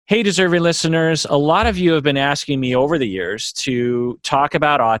Hey, deserving listeners, a lot of you have been asking me over the years to talk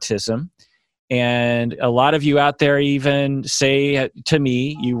about autism. And a lot of you out there even say to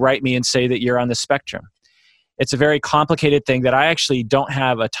me, you write me and say that you're on the spectrum. It's a very complicated thing that I actually don't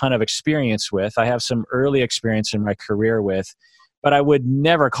have a ton of experience with. I have some early experience in my career with, but I would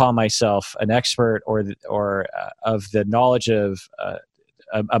never call myself an expert or of the knowledge of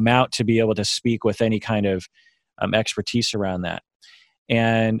amount to be able to speak with any kind of expertise around that.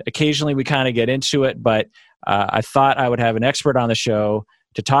 And occasionally we kind of get into it, but I thought I would have an expert on the show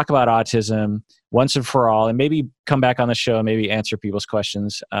to talk about autism once and for all, and maybe come back on the show and maybe answer people's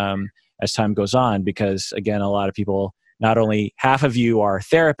questions as time goes on. Because again, a lot of people, not only half of you are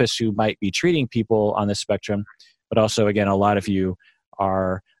therapists who might be treating people on the spectrum, but also, again, a lot of you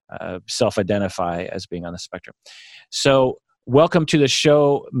are self-identify as being on the spectrum. So welcome to the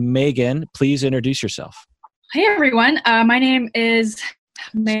show, Megan. Please introduce yourself. Hey, everyone. My name is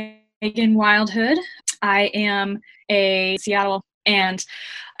Megan Wildhood. I am a Seattle and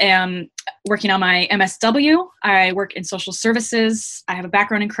am working on my MSW. I work in social services. I have a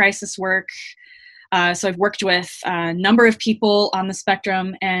background in crisis work. So I've worked with a number of people on the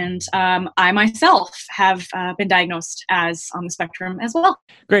spectrum, and I myself have been diagnosed as on the spectrum as well.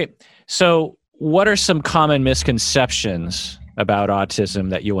 Great. So what are some common misconceptions about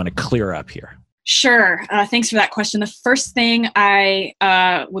autism that you want to clear up here? Sure. Thanks for that question. The first thing I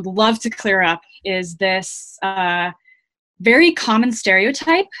would love to clear up is this very common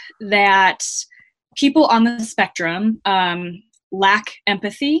stereotype that people on the spectrum lack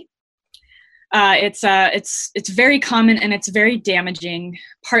empathy. It's very common, and it's very damaging,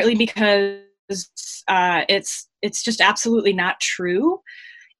 partly because it's just absolutely not true.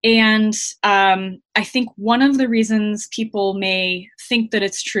 And I think one of the reasons people may think that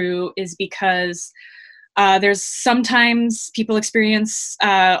it's true is because there's sometimes people experience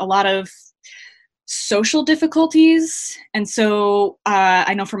a lot of social difficulties. And so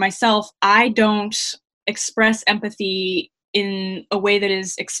I know for myself, I don't express empathy in a way that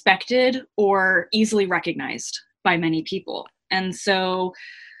is expected or easily recognized by many people. And so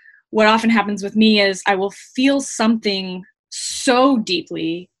what often happens with me is I will feel something so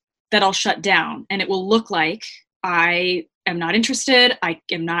deeply that I'll shut down, and it will look like I am not interested, I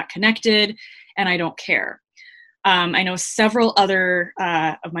am not connected, and I don't care. I know several other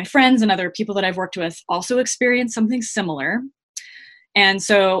of my friends and other people that I've worked with also experience something similar. And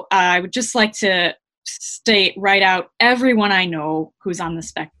so I would just like to state right out, everyone I know who's on the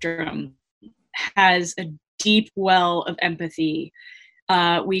spectrum has a deep well of empathy.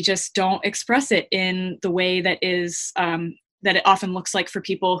 We just don't express it in the way that is that it often looks like for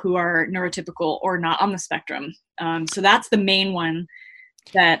people who are neurotypical or not on the spectrum. So that's the main one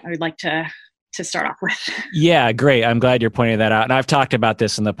that I would like to start off with. Yeah, great. I'm glad you're pointing that out. And I've talked about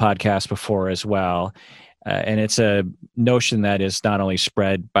this in the podcast before as well. And it's a notion that is not only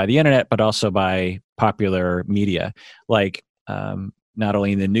spread by the internet, but also by popular media. Like not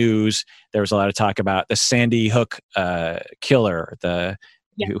only in the news, there was a lot of talk about the Sandy Hook killer,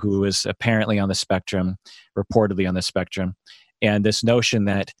 who was apparently on the spectrum, reportedly on the spectrum. And this notion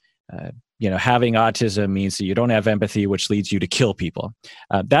that, having autism means that you don't have empathy, which leads you to kill people.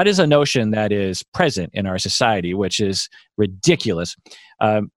 That is a notion that is present in our society, which is ridiculous.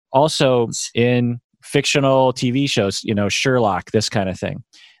 Also in fictional TV shows, Sherlock, this kind of thing.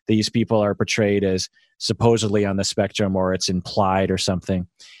 These people are portrayed as supposedly on the spectrum, or it's implied or something.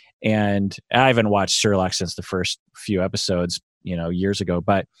 And I haven't watched Sherlock since the first few episodes, years ago,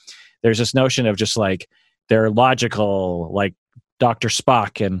 but there's this notion of just like they're logical, like Dr.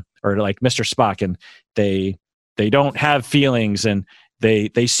 Spock or like Mr. Spock, and they don't have feelings, and they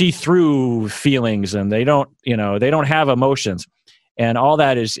see through feelings, and they don't have emotions, and all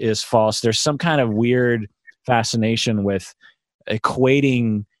that is false. There's some kind of weird fascination with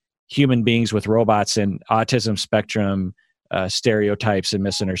equating human beings with robots, and autism spectrum stereotypes and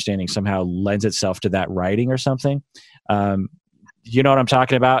misunderstanding somehow lends itself to that writing or something. You know what I'm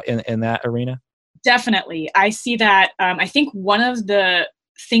talking about in that arena? Definitely. I see that. I think one of the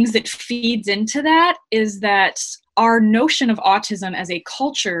things that feeds into that is that our notion of autism as a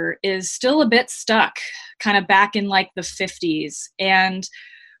culture is still a bit stuck kind of back in like the 50s. And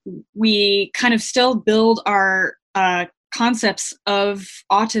we kind of still build our concepts of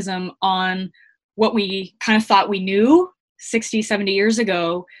autism on what we kind of thought we knew 60, 70 years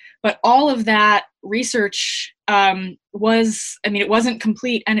ago. But all of that research it wasn't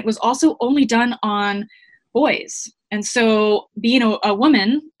complete, and it was also only done on boys. And so being a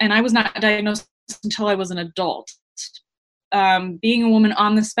woman, and I was not diagnosed until I was an adult, being a woman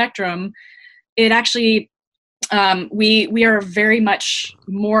on the spectrum, it actually we are very much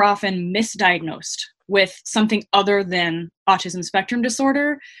more often misdiagnosed with something other than autism spectrum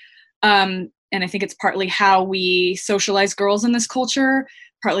disorder. And I think it's partly how we socialize girls in this culture,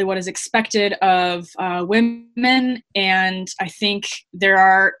 partly what is expected of women. And I think there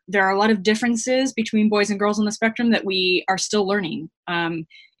are a lot of differences between boys and girls on the spectrum that we are still learning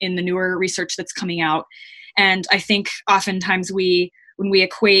in the newer research that's coming out. And I think oftentimes when we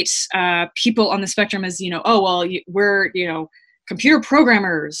equate people on the spectrum as, we're, computer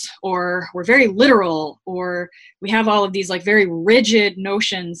programmers, or we're very literal, or we have all of these like very rigid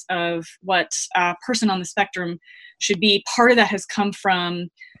notions of what a person on the spectrum should be. Part of that has come from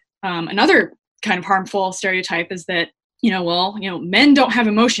another kind of harmful stereotype, is that, men don't have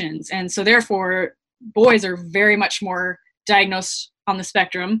emotions. And so therefore boys are very much more diagnosed on the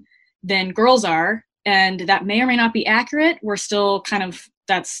spectrum than girls are. And that may or may not be accurate. We're still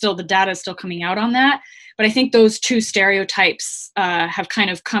the data is still coming out on that. But I think those two stereotypes have kind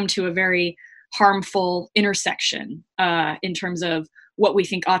of come to a very harmful intersection in terms of what we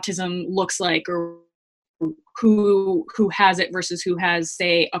think autism looks like, or who has it versus who has,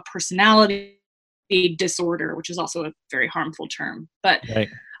 say, a personality disorder, which is also a very harmful term. But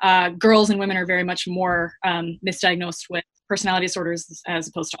right. Girls and women are very much more misdiagnosed with personality disorders as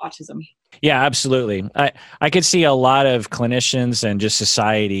opposed to autism. Yeah, absolutely. I could see a lot of clinicians and just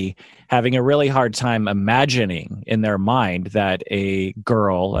society having a really hard time imagining in their mind that a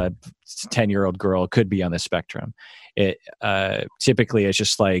girl, a 10-year-old girl, could be on the spectrum. It typically it's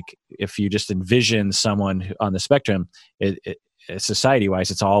just like, if you just envision someone on the spectrum,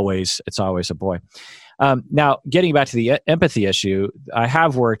 society-wise, it's always a boy. Now, getting back to the empathy issue, I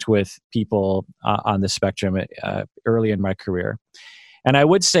have worked with people on the spectrum early in my career. And I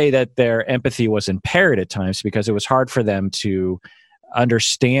would say that their empathy was impaired at times because it was hard for them to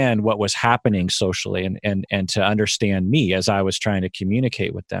understand what was happening socially and to understand me as I was trying to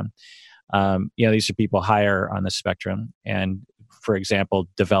communicate with them. These are people higher on the spectrum and, for example,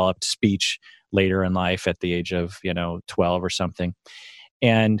 developed speech later in life at the age of, 12 or something.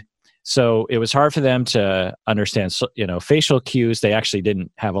 And so it was hard for them to understand, facial cues. They actually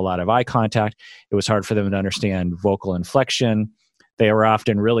didn't have a lot of eye contact. It was hard for them to understand vocal inflection. They were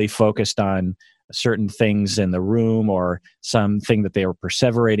often really focused on certain things in the room or something that they were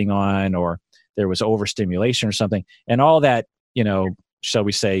perseverating on, or there was overstimulation or something. And all that, shall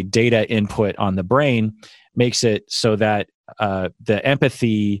we say, data input on the brain makes it so that the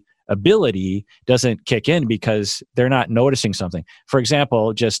empathy ability doesn't kick in because they're not noticing something. For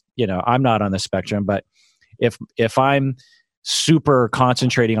example, just, I'm not on the spectrum, but if I'm super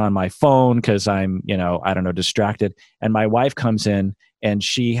concentrating on my phone because I'm, distracted, and my wife comes in and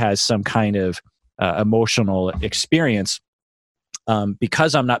she has some kind of emotional experience,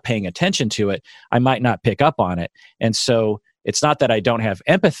 because I'm not paying attention to it, I might not pick up on it. And so it's not that I don't have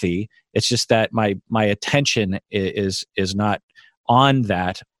empathy, it's just that my attention is not on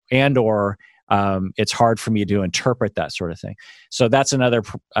that, and or it's hard for me to interpret that sort of thing. So that's another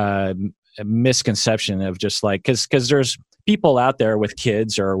misconception of just like, because there's people out there with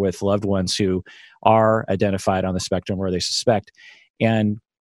kids or with loved ones who are identified on the spectrum or they suspect, and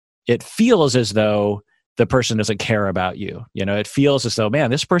it feels as though the person doesn't care about you. It feels as though, man,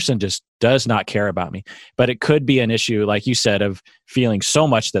 this person just does not care about me. But it could be an issue, like you said, of feeling so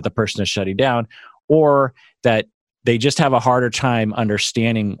much that the person is shutting down, or that they just have a harder time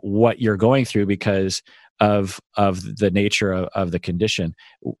understanding what you're going through because of the nature of the condition.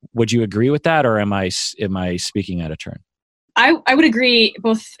 Would you agree with that, or am I speaking out of turn? I would agree,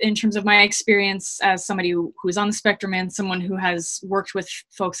 both in terms of my experience as somebody who is on the spectrum and someone who has worked with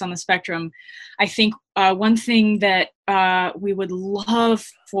folks on the spectrum. I think one thing that we would love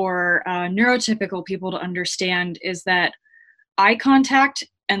for neurotypical people to understand is that eye contact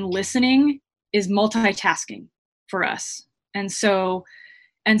and listening is multitasking for us. And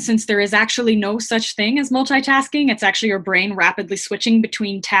since there is actually no such thing as multitasking, it's actually your brain rapidly switching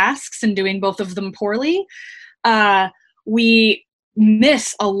between tasks and doing both of them poorly. We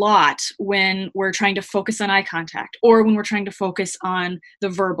miss a lot when we're trying to focus on eye contact, or when we're trying to focus on the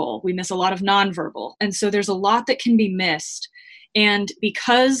verbal. We miss a lot of nonverbal. And so there's a lot that can be missed. And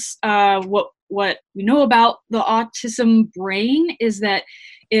because what we know about the autism brain is that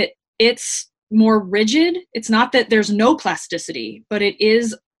it's more rigid. It's not that there's no plasticity, but it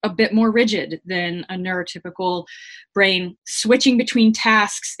is a bit more rigid than a neurotypical brain. Switching between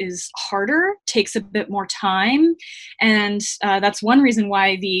tasks is harder, takes a bit more time. And that's one reason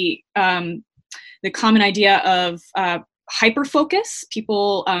why the common idea of hyperfocus,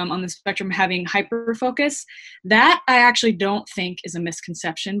 people on the spectrum having hyperfocus, that I actually don't think is a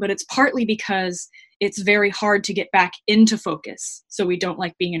misconception, but it's partly because it's very hard to get back into focus. So we don't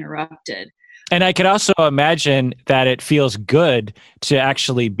like being interrupted. And I could also imagine that it feels good to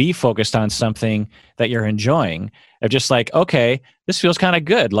actually be focused on something that you're enjoying. Of just like, okay, this feels kind of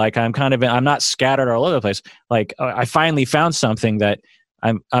good. Like I'm not scattered all over the place. Like I finally found something that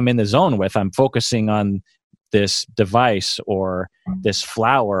I'm in the zone with. I'm focusing on this device or this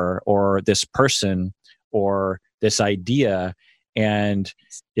flower or this person or this idea. And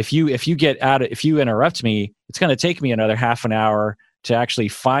if you interrupt me, it's going to take me another half an hour to actually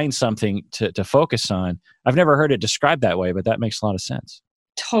find something to focus on. I've never heard it described that way, but that makes a lot of sense.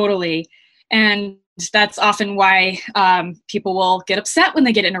 Totally. And that's often why people will get upset when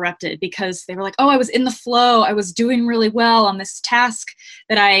they get interrupted, because they were like, oh, I was in the flow. I was doing really well on this task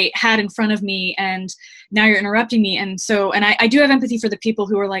that I had in front of me, and now you're interrupting me. And I do have empathy for the people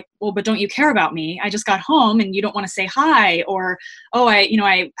who are like, well, but don't you care about me? I just got home and you don't want to say hi, or, oh,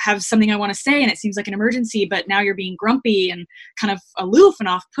 I have something I want to say and it seems like an emergency, but now you're being grumpy and kind of aloof and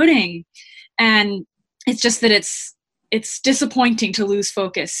off-putting. And it's just that it's disappointing to lose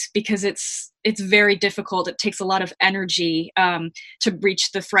focus, because it's very difficult. It takes a lot of energy to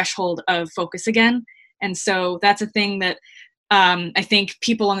reach the threshold of focus again. And so that's a thing that I think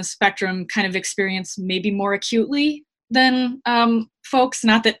people on the spectrum kind of experience maybe more acutely than folks.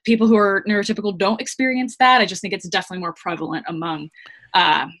 Not that people who are neurotypical don't experience that. I just think it's definitely more prevalent among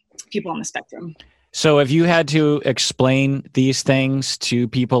people on the spectrum. So have you had to explain these things to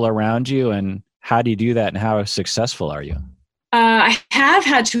people around you, and how do you do that, and how successful are you? I have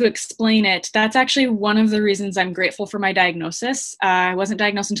had to explain it. That's actually one of the reasons I'm grateful for my diagnosis. I wasn't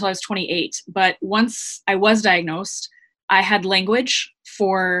diagnosed until I was 28, but once I was diagnosed, I had language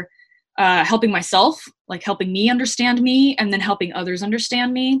for helping myself, like helping me understand me, and then helping others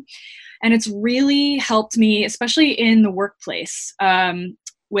understand me. And it's really helped me, especially in the workplace.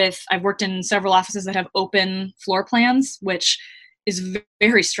 I've worked in several offices that have open floor plans, which is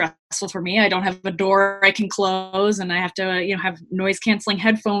very stressful for me. I don't have a door I can close, and I have to, have noise canceling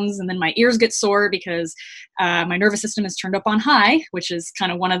headphones, and then my ears get sore because my nervous system is turned up on high, which is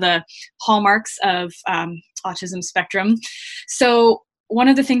kind of one of the hallmarks of autism spectrum. So one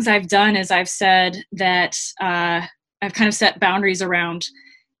of the things I've done is I've said that I've kind of set boundaries around,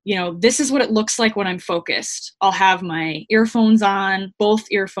 this is what it looks like when I'm focused. I'll have my earphones on, both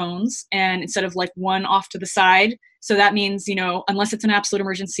earphones, and instead of like one off to the side. So that means, unless it's an absolute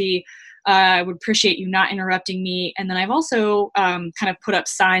emergency, I would appreciate you not interrupting me. And then I've also kind of put up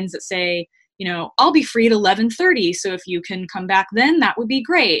signs that say, I'll be free at 11:30. So if you can come back then, that would be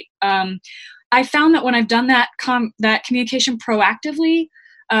great. I found that when I've done that communication proactively,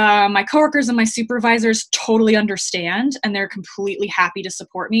 my coworkers and my supervisors totally understand, and they're completely happy to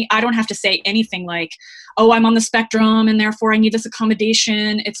support me. I don't have to say anything like, oh, I'm on the spectrum and therefore I need this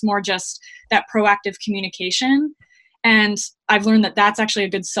accommodation. It's more just that proactive communication. And I've learned that that's actually a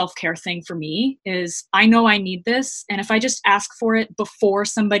good self-care thing for me, is I know I need this. And if I just ask for it before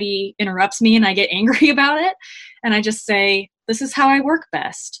somebody interrupts me and I get angry about it, and I just say, this is how I work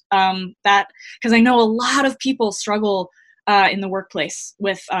best. Because I know a lot of people struggle in the workplace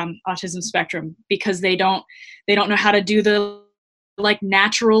with autism spectrum, because they don't know how to do the like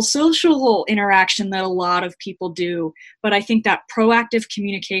natural social interaction that a lot of people do. But I think that proactive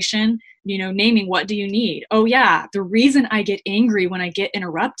communication, naming, what do you need? Oh yeah, the reason I get angry when I get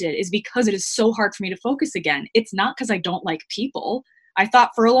interrupted is because it is so hard for me to focus again. It's not because I don't like people. I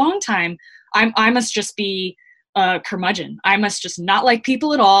thought for a long time I must just be a curmudgeon. I must just not like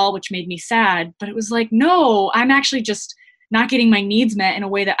people at all, which made me sad. But it was like, no, I'm actually just not getting my needs met in a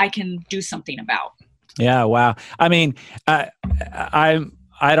way that I can do something about. Yeah. Wow. I mean, I'm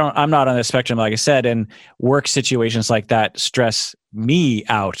not on the spectrum, like I said, and work situations like that stress me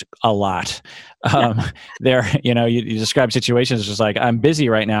out a lot. You describe situations just like, I'm busy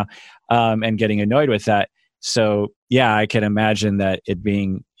right now, and getting annoyed with that. So yeah, I can imagine that it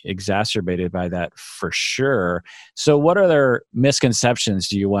being exacerbated by that for sure. So what other misconceptions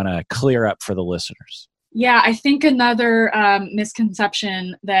do you want to clear up for the listeners? Yeah, I think another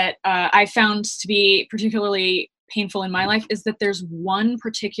misconception that I found to be particularly painful in my life is that there's one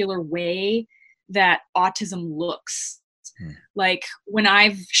particular way that autism looks. Like when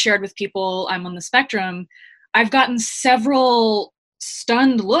I've shared with people I'm on the spectrum, I've gotten several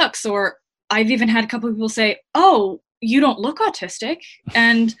stunned looks, or I've even had a couple of people say, oh, you don't look autistic.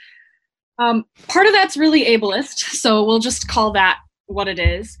 And part of that's really ableist, so we'll just call that what it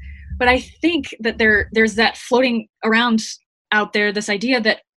is. But I think that there's that floating around out there, this idea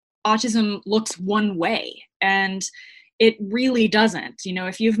that autism looks one way, and it really doesn't.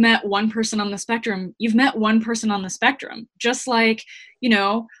 If you've met one person on the spectrum, you've met one person on the spectrum. Just like,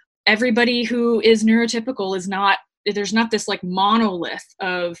 everybody who is neurotypical is not, there's not this like monolith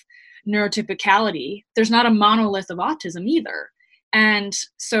of neurotypicality. There's not a monolith of autism either. And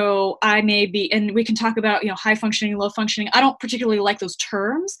so I may be, and we can talk about, high functioning, low functioning. I don't particularly like those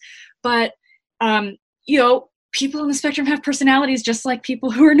terms, but, people on the spectrum have personalities just like people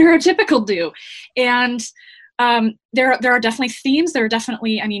who are neurotypical do. And there are definitely themes. There are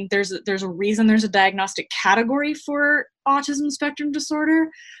definitely, there's a reason there's a diagnostic category for autism spectrum disorder,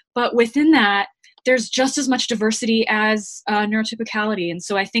 but within that, there's just as much diversity as neurotypicality. And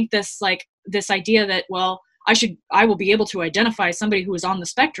so I think this idea that, well, I will be able to identify somebody who is on the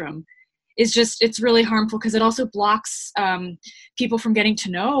spectrum it's really harmful, because it also blocks people from getting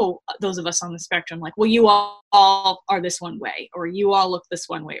to know those of us on the spectrum. Like, well, you all are this one way, or you all look this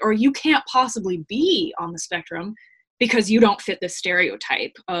one way, or you can't possibly be on the spectrum because you don't fit this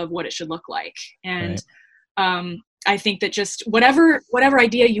stereotype of what it should look like. And right. I think that just whatever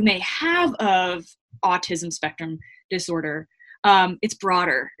idea you may have of autism spectrum disorder, it's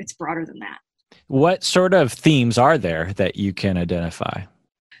broader. It's broader than that. What sort of themes are there that you can identify?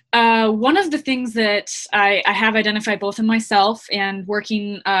 One of the things that I have identified both in myself and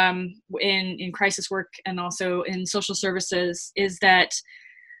working in crisis work and also in social services is that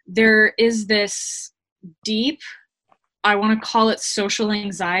there is this deep, I want to call it social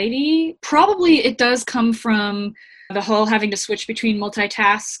anxiety. Probably it does come from the whole having to switch between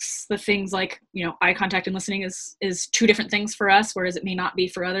multitasks, the things like, eye contact and listening is two different things for us, whereas it may not be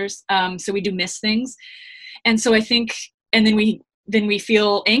for others. So we do miss things. And so I think, and then we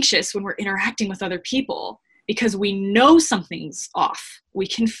feel anxious when we're interacting with other people because we know something's off. We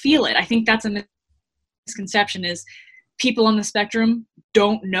can feel it. I think that's a misconception, is people on the spectrum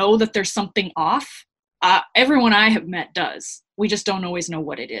don't know that there's something off. Everyone I have met does. We just don't always know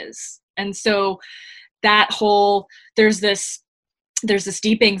what it is. And so there's this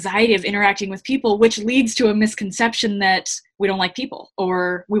deep anxiety of interacting with people, which leads to a misconception that we don't like people,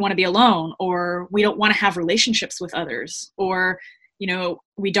 or we want to be alone, or we don't want to have relationships with others, or,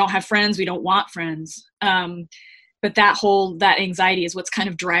 we don't have friends, we don't want friends. But that anxiety is what's kind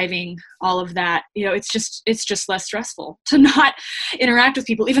of driving all of that. It's just less stressful to not interact with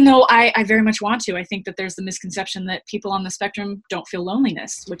people, even though I very much want to. I think that there's the misconception that people on the spectrum don't feel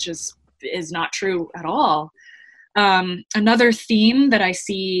loneliness, which is not true at all. Another theme that I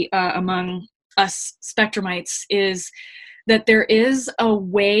see among us spectrumites is that there is a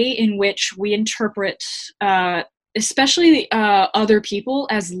way in which we interpret, especially other people,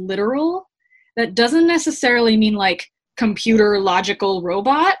 as literal. That doesn't necessarily mean like computer logical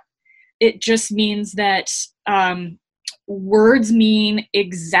robot. It just means that words mean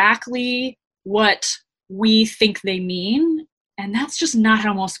exactly what we think they mean. And that's just not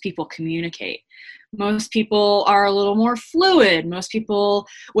how most people communicate. Most people are a little more fluid. Most people,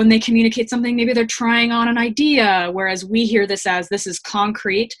 when they communicate something, maybe they're trying on an idea, whereas we hear this as, this is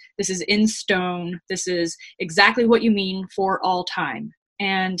concrete, this is in stone, this is exactly what you mean for all time.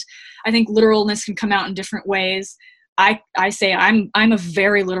 And I think literalness can come out in different ways. I say I'm a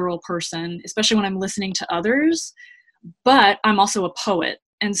very literal person, especially when I'm listening to others, but I'm also a poet.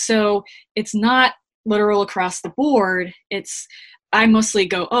 And so it's not literal across the board. I mostly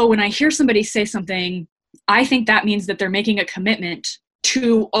go, when I hear somebody say something, I think that means that they're making a commitment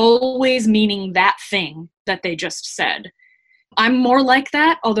to always meaning that thing that they just said. I'm more like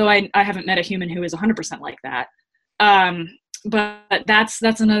that, although I haven't met a human who is 100% like that. But that's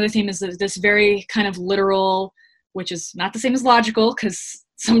another theme, is this very kind of literal, which is not the same as logical, because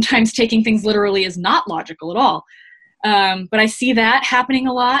sometimes taking things literally is not logical at all. But I see that happening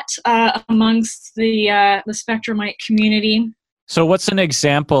a lot amongst the spectrumite community. So what's an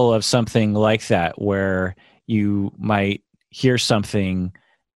example of something like that, where you might hear something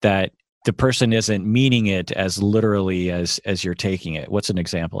that the person isn't meaning it as literally as you're taking it? What's an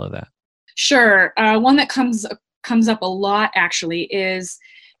example of that? Sure. One that comes up a lot, actually, is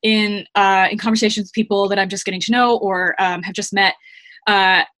in conversations with people that I'm just getting to know or have just met.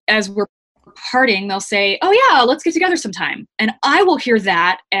 As we're parting, they'll say, "Oh yeah, let's get together sometime," and I will hear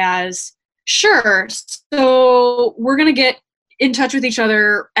that as, "Sure, so we're gonna get in touch with each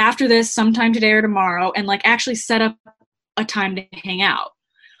other after this sometime today or tomorrow, and like actually set up a time to hang out."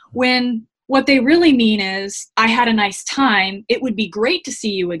 When what they really mean is, "I had a nice time. It would be great to see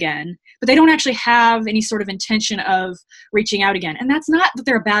you again," but they don't actually have any sort of intention of reaching out again. And that's not that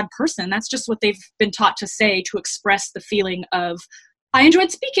they're a bad person. That's just what they've been taught to say to express the feeling of, "I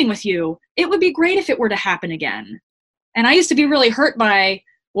enjoyed speaking with you. It would be great if it were to happen again." And I used to be really hurt by,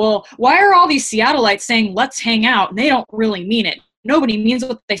 well, why are all these Seattleites saying, "Let's hang out"? And they don't really mean it. Nobody means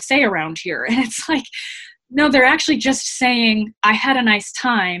what they say around here. And it's like, No, they're actually just saying, I had a nice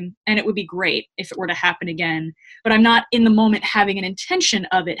time and it would be great if it were to happen again, but I'm not in the moment having an intention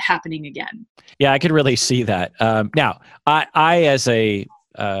of it happening again. Yeah, I could really see that. Now, I as a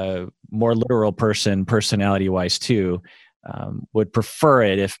more literal person, personality wise too, would prefer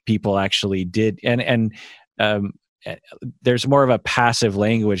it if people actually did. And there's more of a passive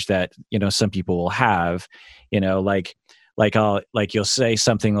language that, some people will have, like you'll say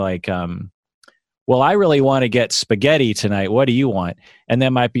something like, well, I really want to get spaghetti tonight. What do you want? And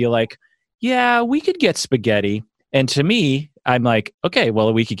then might be like, yeah, we could get spaghetti. And to me, I'm like, okay,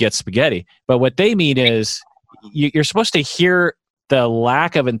 well, we could get spaghetti. But what they mean is you're supposed to hear the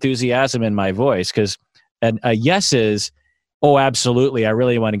lack of enthusiasm in my voice, because a yes is, oh, absolutely, I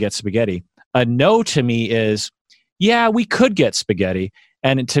really want to get spaghetti. A no to me is, yeah, we could get spaghetti.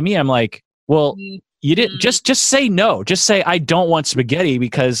 And to me, I'm like, well, you didn't just say no. Just say, I don't want spaghetti,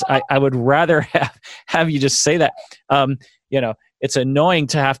 because I would rather have you just say that. It's annoying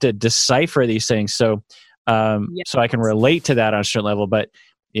to have to decipher these things. So, so I can relate to that on a certain level, but,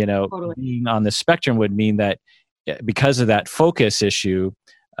 totally. Being on the spectrum would mean that because of that focus issue,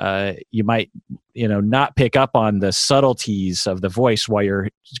 you might, not pick up on the subtleties of the voice while you're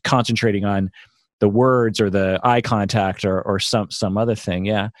concentrating on the words or the eye contact or some other thing.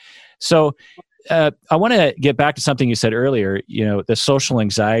 Yeah. So, I want to get back to something you said earlier, the social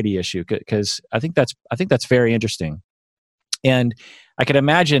anxiety issue, because I think that's very interesting. And I could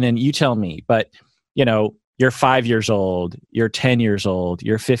imagine, and you tell me, but, you're 5 years old, you're 10 years old,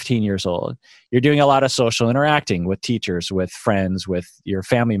 you're 15 years old. You're doing a lot of social interacting with teachers, with friends, with your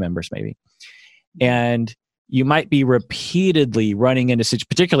family members maybe. And you might be repeatedly running into,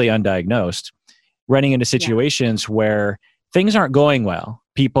 particularly undiagnosed, running into situations where things aren't going well.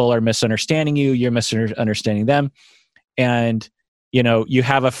 People are misunderstanding you, you're misunderstanding them. And, you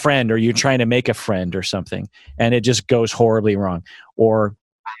have a friend, or you're trying to make a friend or something, and it just goes horribly wrong. Or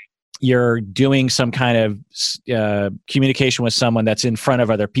you're doing some kind of communication with someone that's in front of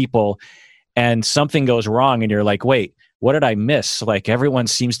other people, and something goes wrong, and you're like, wait, what did I miss? Like, everyone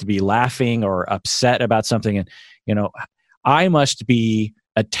seems to be laughing or upset about something. And, I must be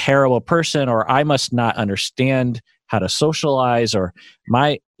a terrible person, or I must not understand how to socialize, or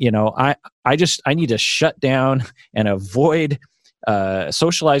I need to shut down and avoid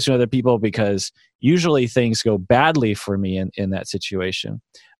socializing with other people, because usually things go badly for me in that situation.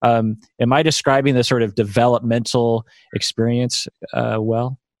 Am I describing the sort of developmental experience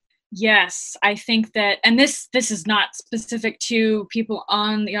well? Yes, I think that, and this is not specific to people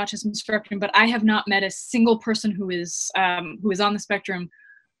on the autism spectrum, but I have not met a single person who is on the spectrum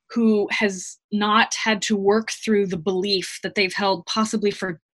who has not had to work through the belief that they've held possibly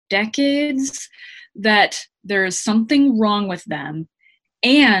for decades that there is something wrong with them.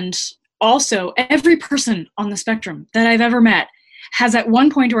 And also, every person on the spectrum that I've ever met has at one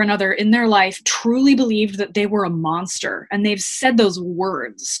point or another in their life truly believed that they were a monster. And they've said those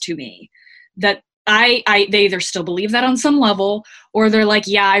words to me that they either still believe that on some level, or they're like,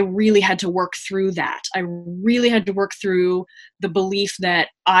 yeah, I really had to work through that. I really had to work through the belief that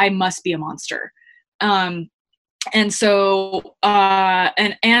I must be a monster. And so,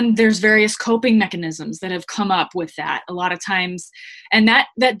 and there's various coping mechanisms that have come up with that a lot of times. And that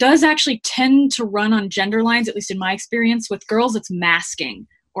does actually tend to run on gender lines, at least in my experience. With girls, it's masking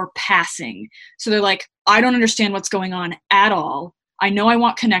or passing. So they're like, I don't understand what's going on at all. I know I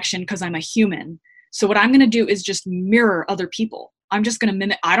want connection because I'm a human. So what I'm going to do is just mirror other people. I'm just going to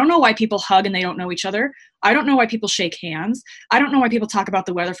mimic. I don't know why people hug and they don't know each other. I don't know why people shake hands. I don't know why people talk about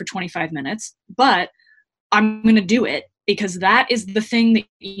the weather for 25 minutes, but I'm going to do it because that is the thing that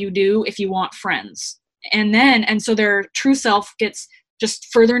you do if you want friends. And so their true self gets just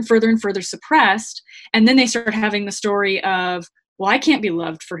further and further and further suppressed. And then they start having the story of, well, I can't be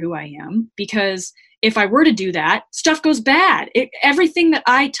loved for who I am, because if I were to do that, stuff goes bad. Everything that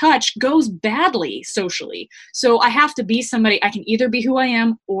I touch goes badly socially. So I have to be somebody. I can either be who I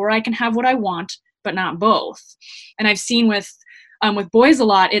am, or I can have what I want, but not both. And I've seen with boys a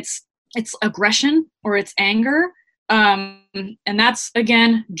lot, it's aggression or it's anger. And that's,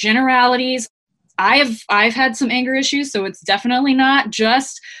 again, generalities. I've had some anger issues, so it's definitely not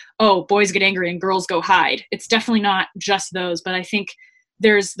just, oh, boys get angry and girls go hide. It's definitely not just those, but I think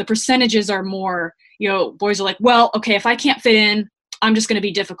the percentages are more, boys are like, well, okay, if I can't fit in, I'm just going to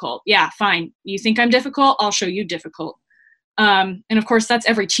be difficult. Yeah, fine. You think I'm difficult? I'll show you difficult. And of course, that's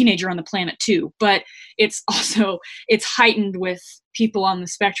every teenager on the planet too, but it's heightened with people on the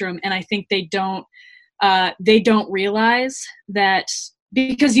spectrum. And I think they don't realize that,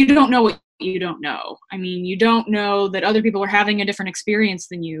 because you don't know what you don't know. I mean, you don't know that other people are having a different experience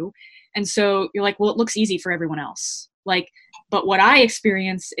than you. And so you're like, well, it looks easy for everyone else. Like, but what I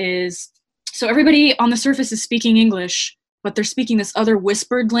experience is, so everybody on the surface is speaking English, but they're speaking this other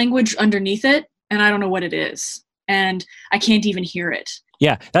whispered language underneath it, and I don't know what it is. And I can't even hear it.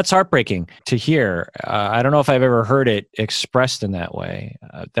 Yeah, that's heartbreaking to hear. I don't know if I've ever heard it expressed in that way.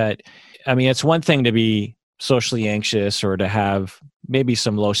 It's one thing to be socially anxious or to have maybe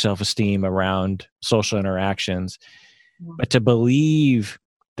some low self-esteem around social interactions, but to believe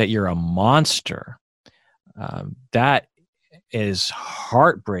that you're a monster, that is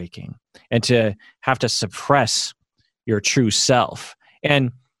heartbreaking. And to have to suppress your true self.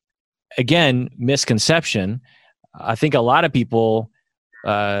 And again, misconception. I think a lot of people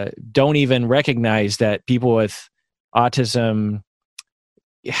don't even recognize that people with autism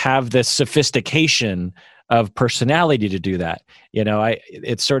have this sophistication of personality to do that.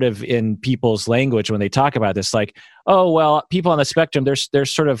 It's sort of in people's language when they talk about this, like, oh, well, people on the spectrum, they're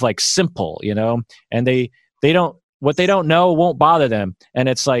sort of like simple, and they don't, what they don't know won't bother them. And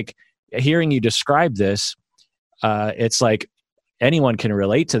it's like, hearing you describe this, it's like anyone can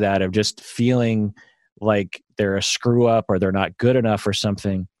relate to that, of just feeling like they're a screw up or they're not good enough or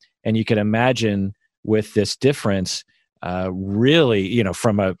something. And you can imagine with this difference, really,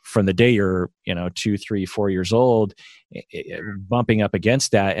 from the day you're, 2, 3, 4 years old, bumping up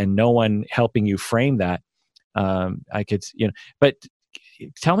against that and no one helping you frame that. But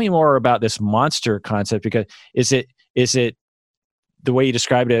tell me more about this monster concept, because is it the way you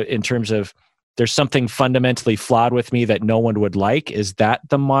described it in terms of there's something fundamentally flawed with me that no one would like? Is that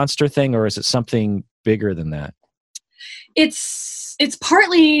the monster thing, or is it something bigger than that? It's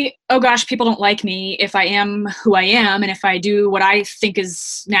partly, oh gosh, people don't like me if I am who I am and if I do what I think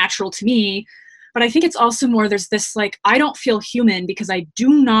is natural to me. But I think it's also more, there's this like, I don't feel human because I do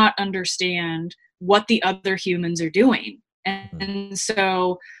not understand what the other humans are doing. And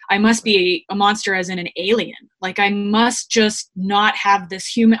so I must be a monster, as in an alien. Like, I must just not have this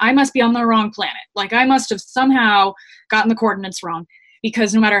human, I must be on the wrong planet. Like, I must have somehow gotten the coordinates wrong,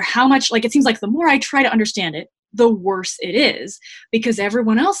 because no matter how much, like, it seems like the more I try to understand it, the worse it is, because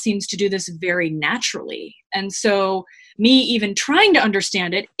everyone else seems to do this very naturally. And so me even trying to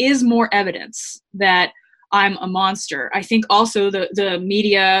understand it is more evidence that I'm a monster. I think also the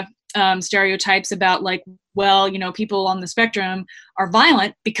media stereotypes about, like, well, people on the spectrum are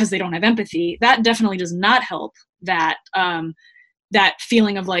violent because they don't have empathy. That definitely does not help that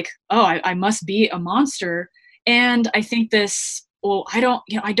feeling of like, oh, I must be a monster. And I think this, well, I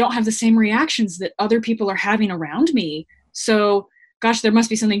don't have the same reactions that other people are having around me. So, gosh, there must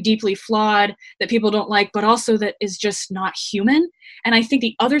be something deeply flawed that people don't like, but also that is just not human. And I think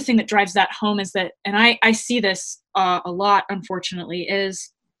the other thing that drives that home is that, and I see this a lot, unfortunately,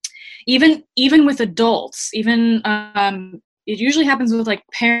 is even with adults, even it usually happens with like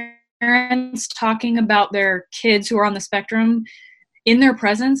parents talking about their kids who are on the spectrum in their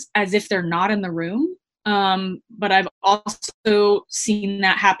presence as if they're not in the room. But I've also seen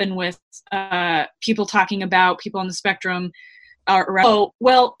that happen with people talking about people on the spectrum around, oh,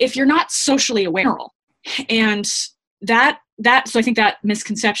 well, if you're not socially aware. And that so I think that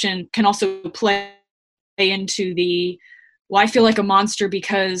misconception can also play into the, well, I feel like a monster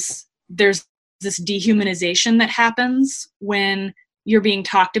because there's this dehumanization that happens when you're being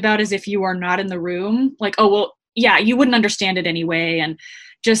talked about as if you are not in the room. Like, oh, well, yeah, you wouldn't understand it anyway. And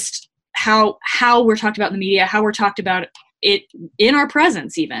just how we're talked about in the media, how we're talked about it in our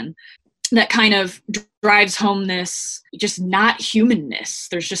presence even, that kind of drives home this just not humanness.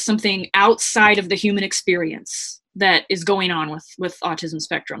 There's just something outside of the human experience that is going on with autism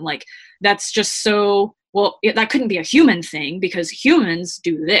spectrum. Like, that's just so, well, that couldn't be a human thing because humans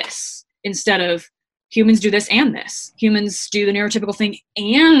do this instead of humans do this and this. Humans do the neurotypical thing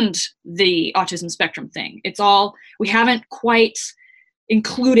and the autism spectrum thing. It's all, we haven't quite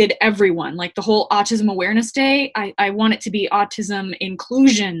included everyone. Like the whole Autism Awareness Day, I want it to be Autism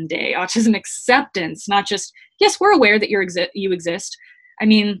Inclusion Day, autism acceptance, not just, yes, we're aware that you exist. I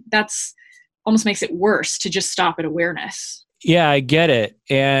mean, that's almost makes it worse to just stop at awareness. Yeah, I get it.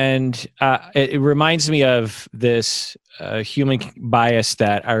 And it reminds me of this human bias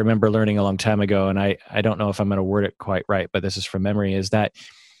that I remember learning a long time ago. And I don't know if I'm going to word it quite right, but this is from memory, is that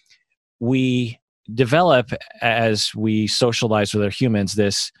we develop, as we socialize with other humans,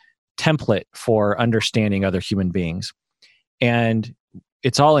 this template for understanding other human beings. And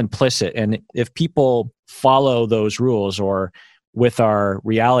it's all implicit. And if people follow those rules, or with our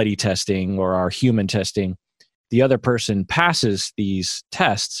reality testing or our human testing, the other person passes these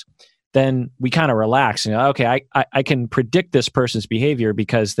tests, then we kind of relax and, okay, I can predict this person's behavior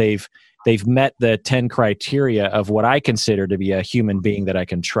because they've met the 10 criteria of what I consider to be a human being that I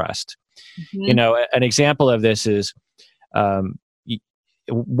can trust. You know, an example of this is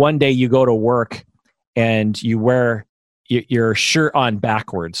one day you go to work and you wear your shirt on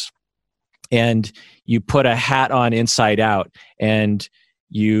backwards, and you put a hat on inside out, and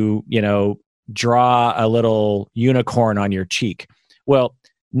you know, draw a little unicorn on your cheek. Well,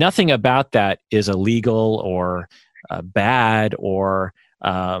 nothing about that is illegal or bad or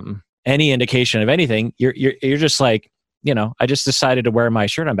any indication of anything. You're just like, you know, I just decided to wear my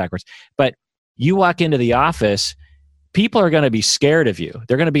shirt on backwards. But you walk into the office, people are going to be scared of you.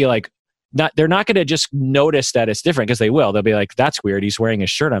 They're going to be like, they're not going to just notice that it's different, because they will. They'll be like, that's weird. He's wearing his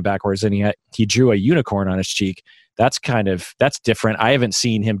shirt on backwards and he drew a unicorn on his cheek. That's different. I haven't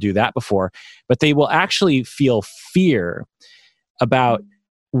seen him do that before. But they will actually feel fear about,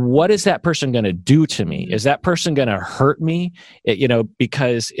 what is that person going to do to me? Is that person going to hurt me? You know,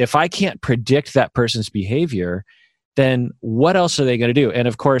 because if I can't predict that person's behavior, then what else are they going to do? And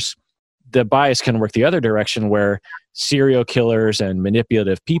of course, the bias can work the other direction, where serial killers and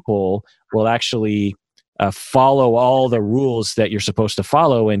manipulative people will actually follow all the rules that you're supposed to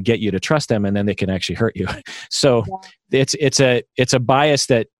follow and get you to trust them, and then they can actually hurt you. So it's a bias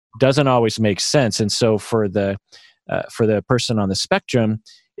that doesn't always make sense. And so for the person on the spectrum,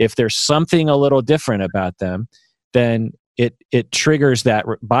 if there's something a little different about them, then it triggers that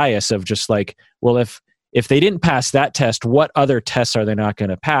bias of just like, well, if they didn't pass that test, what other tests are they not going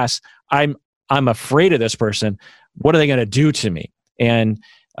to pass? I'm afraid of this person. What are they going to do to me? And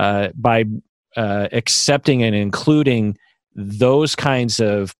by accepting and including those kinds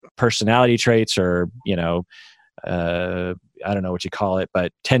of personality traits, or, you know, I don't know what you call it,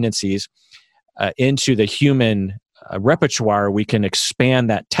 but tendencies into the human repertoire, we can expand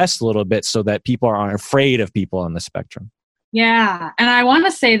that test a little bit so that people aren't afraid of people on the spectrum. Yeah. And I want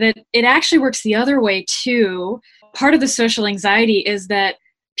to say that it actually works the other way too. Part of the social anxiety is that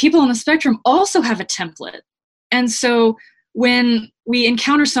people on the spectrum also have a template. And so when we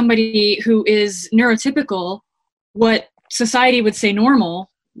encounter somebody who is neurotypical, what society would say normal,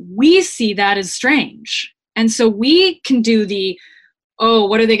 we see that as strange. And so we can do oh,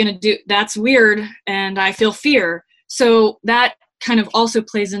 what are they going to do? That's weird. And I feel fear. So that kind of also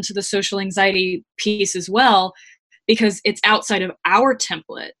plays into the social anxiety piece as well, because it's outside of our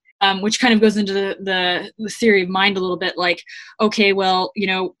template, which kind of goes into the theory of mind a little bit. Like, okay, well, you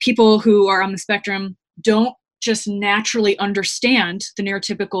know, people who are on the spectrum don't just naturally understand the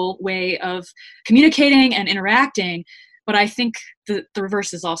neurotypical way of communicating and interacting. But I think the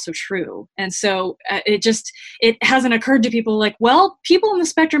reverse is also true. And so it hasn't occurred to people like, well, people on the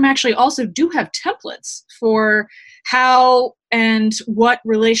spectrum actually also do have templates for how and what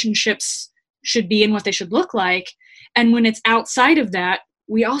relationships should be and what they should look like. And when it's outside of that,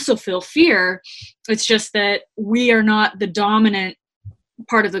 we also feel fear. It's just that we are not the dominant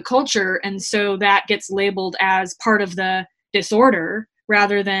part of the culture. And so that gets labeled as part of the disorder,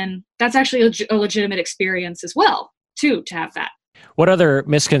 rather than that's actually a legitimate experience as well, too, to have that. What other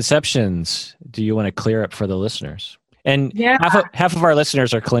misconceptions do you want to clear up for the listeners? And half of our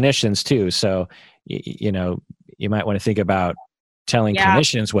listeners are clinicians too. So, you know, you might want to think about telling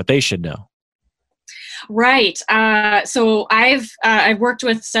clinicians what they should know. Right. So I've worked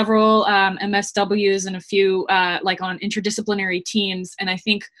with several MSWs and a few like on interdisciplinary teams, and I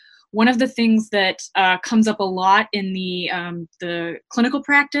think one of the things that comes up a lot in the clinical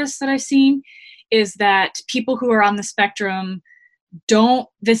practice that I've seen is that people who are on the spectrum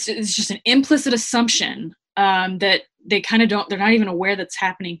this is just an implicit assumption that they kind of they're not even aware that's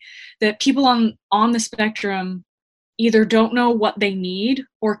happening, that people on the spectrum either don't know what they need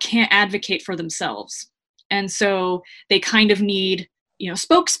or can't advocate for themselves. And so they kind of need, you know,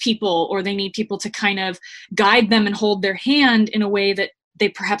 spokespeople, or they need people to kind of guide them and hold their hand in a way that they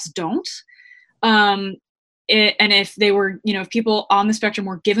perhaps don't. And if they were, you know, if people on the spectrum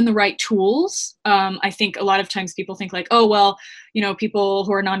were given the right tools, I think a lot of times people think like, oh, well, you know, people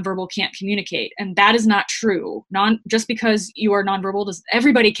who are nonverbal can't communicate. And that is not true. Just because you are nonverbal,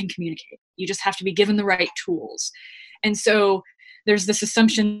 everybody can communicate. You just have to be given the right tools. And so there's this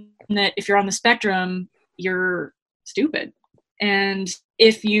assumption that if you're on the spectrum, you're stupid. And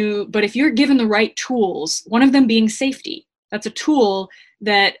if you're given the right tools, one of them being safety, that's a tool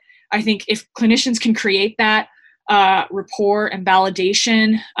that I think if clinicians can create that rapport and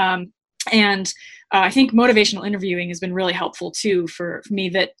validation, and I think motivational interviewing has been really helpful too for me,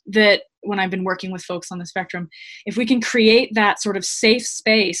 that when I've been working with folks on the spectrum, if we can create that sort of safe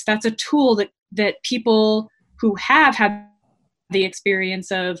space, that's a tool that people who have had the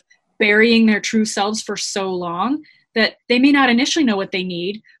experience of burying their true selves for so long that they may not initially know what they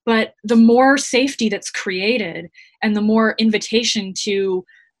need, but the more safety that's created and the more invitation to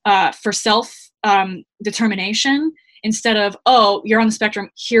for self determination, instead of, oh, you're on the spectrum,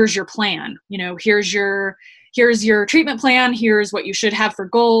 here's your plan, here's your treatment plan, here's what you should have for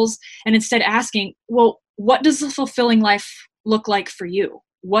goals, and instead asking, well, what does a fulfilling life look like for you?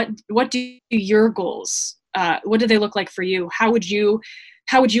 What do your goals, what do they look like for you? How would you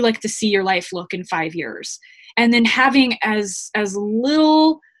like to see your life look in 5 years? And then having as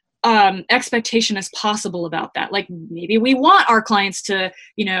little expectation as possible about that. Like, maybe we want our clients to,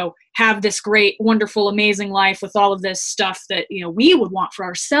 have this great, wonderful, amazing life with all of this stuff that, we would want for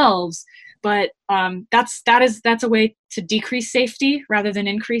ourselves. But that's a way to decrease safety rather than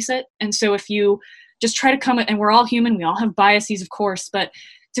increase it. And so if you just try to come with, and we're all human, we all have biases, of course, but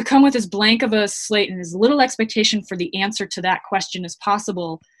to come with as blank of a slate and as little expectation for the answer to that question as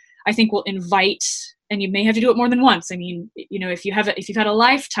possible, I think will invite, and you may have to do it more than once. I mean, if you've had a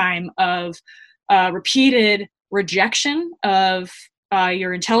lifetime of repeated rejection of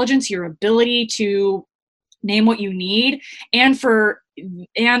your intelligence, your ability to name what you need, and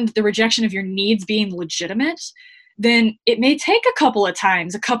the rejection of your needs being legitimate, then it may take a couple of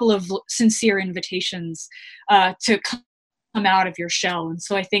times, a couple of sincere invitations to come out of your shell. And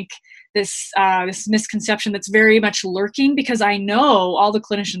so I think this misconception that's very much lurking, because I know all the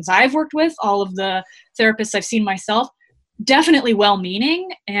clinicians I've worked with, all of the therapists I've seen myself, definitely well-meaning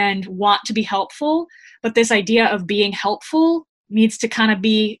and want to be helpful, but this idea of being helpful needs to kind of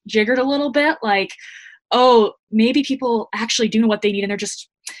be jiggered a little bit, like, oh, maybe people actually do know what they need, and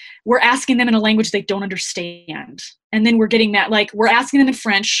we're asking them in a language they don't understand. And then we're getting mad, like, we're asking them in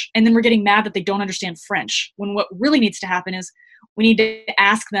French, and then we're getting mad that they don't understand French, when what really needs to happen is we need to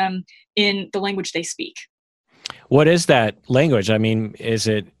ask them in the language they speak. What is that language? I mean, is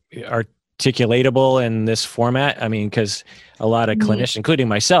it articulatable in this format? I mean, because a lot of clinicians, including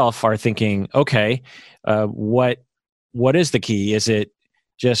myself, are thinking, okay, what is the key? Is it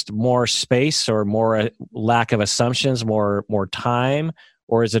just more space, or more lack of assumptions, more time,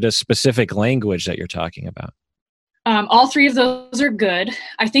 or is it a specific language that you're talking about? All three of those are good.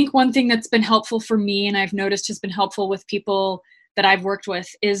 I think one thing that's been helpful for me, and I've noticed has been helpful with people that I've worked with,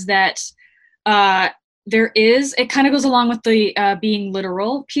 is that it kind of goes along with the being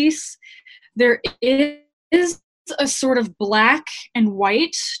literal piece. There is a sort of black and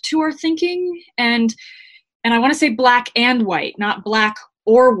white to our thinking, and I want to say black and white, not black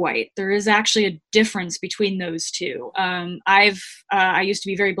or white. There is actually a difference between those two. I used to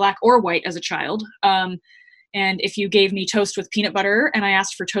be very black or white as a child. And if you gave me toast with peanut butter and I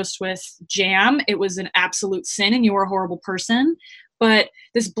asked for toast with jam, it was an absolute sin and you were a horrible person. But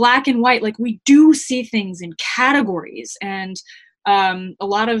this black and white, like, we do see things in categories. And a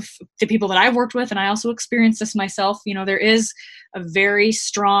lot of the people that I've worked with, and I also experienced this myself, there is a very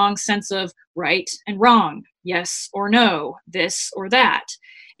strong sense of right and wrong, yes or no, this or that.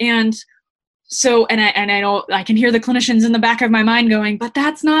 And so, and I know I can hear the clinicians in the back of my mind going, but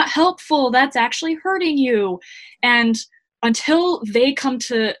that's not helpful. That's actually hurting you. And until we come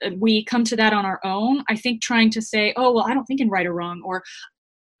to that on our own, I think trying to say, oh, well, I don't think in right or wrong, or,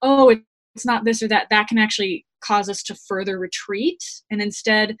 oh, it's not this or that, that can actually cause us to further retreat. And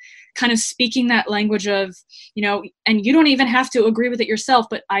instead kind of speaking that language of, and you don't even have to agree with it yourself,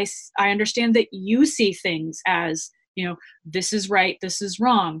 but I understand that you see things as, this is right, this is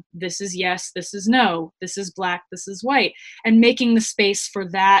wrong, this is yes, this is no, this is black, this is white. And making the space for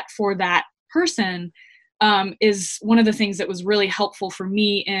that person is one of the things that was really helpful for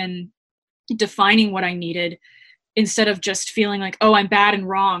me in defining what I needed, instead of just feeling like, oh, I'm bad and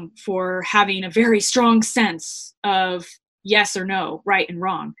wrong for having a very strong sense of yes or no, right and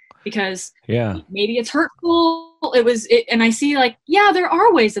wrong. Because maybe it's hurtful. And I see, like, there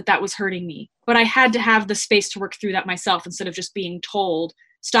are ways that was hurting me, but I had to have the space to work through that myself, instead of just being told,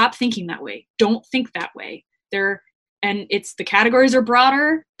 stop thinking that way. Don't think that way. And the categories are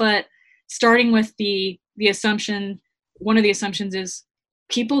broader, but starting with the assumption, one of the assumptions is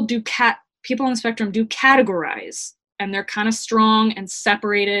people on the spectrum do categorize, and they're kind of strong and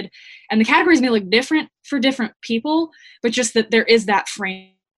separated, and the categories may look different for different people, but just that there is that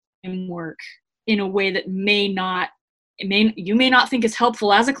framework in a way that you may not think is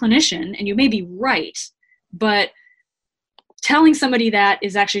helpful as a clinician, and you may be right, but telling somebody that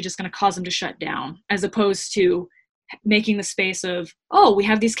is actually just going to cause them to shut down, as opposed to making the space of, oh, we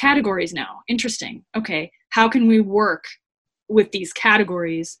have these categories now. Interesting. Okay. How can we work with these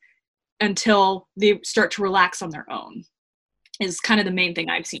categories until they start to relax on their own, is kind of the main thing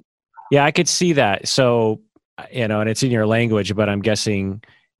I've seen. Yeah, I could see that. So, and it's in your language, but I'm guessing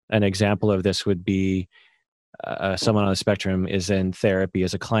an example of this would be someone on the spectrum is in therapy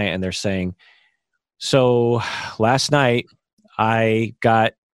as a client, and they're saying, so last night I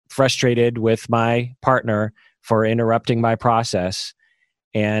got frustrated with my partner for interrupting my process.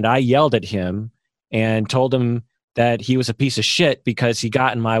 And I yelled at him and told him that he was a piece of shit because he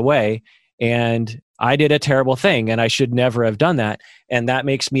got in my way. And I did a terrible thing and I should never have done that. And that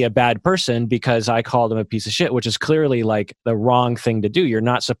makes me a bad person because I called him a piece of shit, which is clearly like the wrong thing to do. You're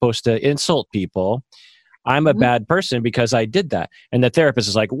not supposed to insult people. I'm a bad person because I did that. And the therapist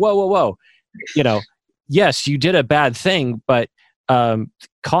is like, whoa, whoa, whoa. You know, yes, you did a bad thing, but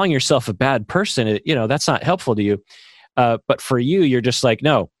calling yourself a bad person, you know, that's not helpful to you. But for you, you're just like,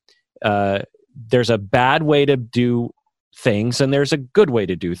 no, there's a bad way to do things and there's a good way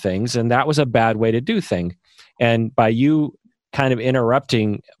to do things. And that was a bad way to do things. And by you kind of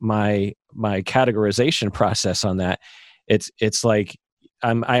interrupting my categorization process on that, it's like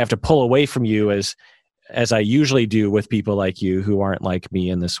I have to pull away from you as I usually do with people like you who aren't like me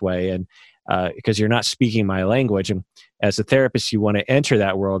in this way. And because you're not speaking my language. And as a therapist, you want to enter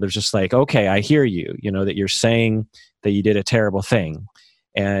that world. It's just like, okay, I hear you, you know, that you're saying that you did a terrible thing.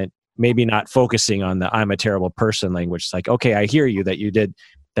 And maybe not focusing on the I'm a terrible person language. It's like, okay, I hear you that you did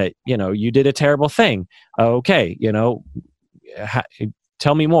that, you know, you did a terrible thing. Okay, you know,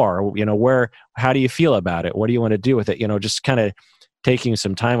 tell me more, you know, how do you feel about it? What do you want to do with it? You know, just kind of taking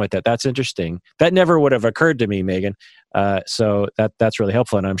some time with that. That's interesting. That never would have occurred to me, Megan. So that's really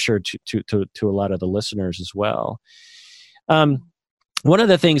helpful. And I'm sure to a lot of the listeners as well. One of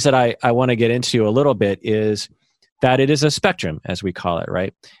the things that I want to get into a little bit is that it is a spectrum, as we call it,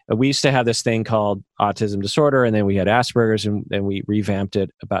 right? We used to have this thing called autism disorder, and then we had Asperger's, and then we revamped it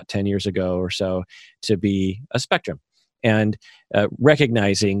about 10 years ago or so to be a spectrum. And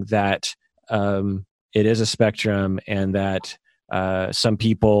recognizing that it is a spectrum and that some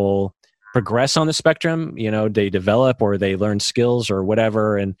people progress on the spectrum, you know, they develop or they learn skills or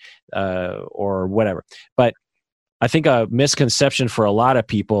whatever, and or whatever. But I think a misconception for a lot of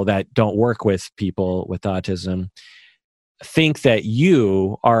people that don't work with people with autism think that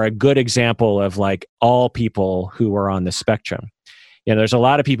you are a good example of like all people who are on the spectrum. You know, there's a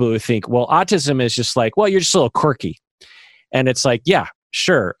lot of people who think, well, autism is just like, well, you're just a little quirky. And it's like, yeah,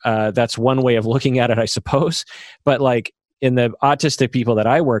 sure. That's one way of looking at it, I suppose. But like in the autistic people that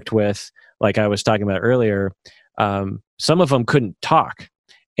I worked with, like I was talking about earlier, some of them couldn't talk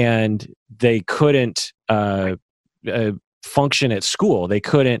and they couldn't function at school. They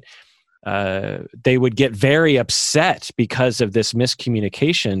couldn't, they would get very upset because of this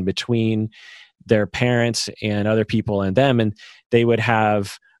miscommunication between their parents and other people and them. And they would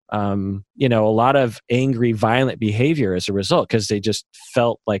have, you know, a lot of angry, violent behavior as a result, because they just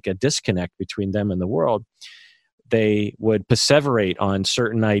felt like a disconnect between them and the world. They would perseverate on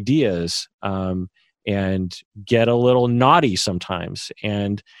certain ideas and get a little naughty sometimes.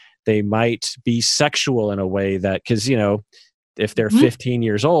 And they might be sexual in a way that, because, you know, if they're 15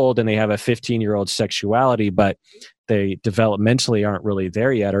 years old and they have a 15-year-old sexuality, but they developmentally aren't really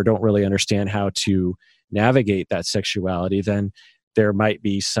there yet or don't really understand how to navigate that sexuality, then there might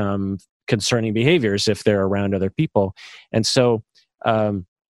be some concerning behaviors if they're around other people. And so,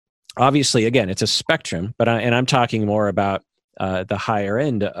 obviously, again, it's a spectrum, but I'm talking more about the higher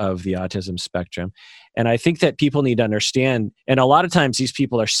end of the autism spectrum. And I think that people need to understand, and a lot of times these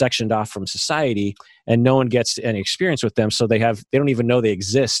people are sectioned off from society and no one gets any experience with them. So they don't even know they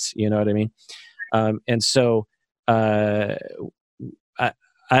exist. You know what I mean? And so I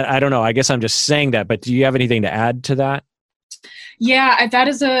don't know, I guess I'm just saying that, but do you have anything to add to that? Yeah, that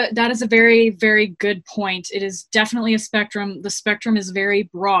is a very, very good point. It is definitely a spectrum. The spectrum is very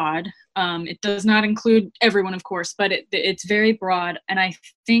broad. It does not include everyone, of course, but it's very broad. And I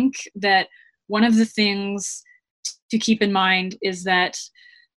think that one of the things to keep in mind is that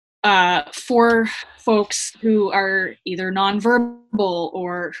for folks who are either nonverbal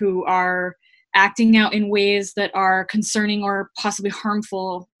or who are acting out in ways that are concerning or possibly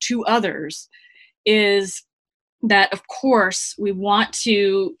harmful to others, is that, of course, we want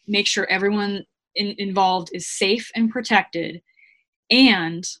to make sure everyone involved is safe and protected.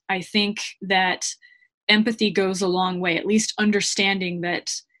 And I think that empathy goes a long way, at least understanding that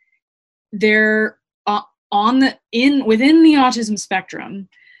within the autism spectrum,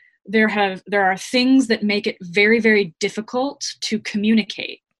 there are things that make it very, very difficult to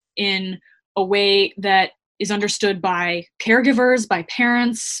communicate in a way that is understood by caregivers, by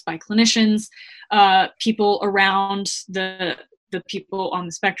parents, by clinicians, people around the people on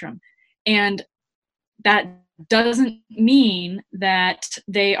the spectrum. And that doesn't mean that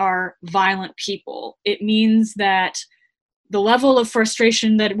they are violent people. It means that the level of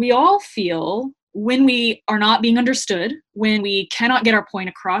frustration that we all feel when we are not being understood, when we cannot get our point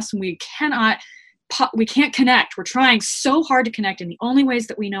across, when we cannot we can't connect. We're trying so hard to connect in the only ways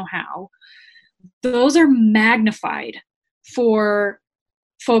that we know how. Those are magnified for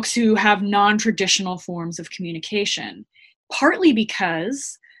folks who have non-traditional forms of communication, partly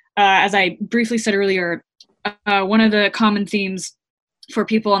because, as I briefly said earlier, one of the common themes for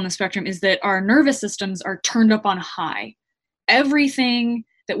people on the spectrum is that our nervous systems are turned up on high. Everything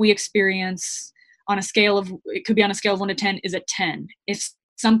that we experience on a scale of, it could be on a scale of 1 to 10, is a 10. If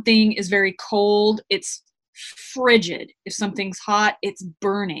something is very cold, it's frigid. If something's hot, it's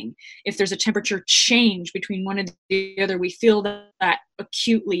burning. If there's a temperature change between one and the other, we feel that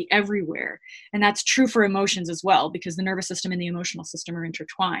acutely everywhere. And that's true for emotions as well, because the nervous system and the emotional system are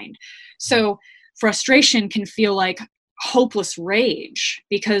intertwined. So frustration can feel like hopeless rage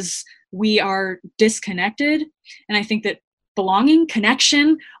because we are disconnected. And I think that belonging,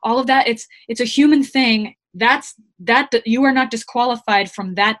 connection, all of that, it's a human thing. That you are not disqualified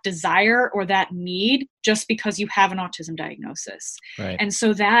from that desire or that need just because you have an autism diagnosis. Right. And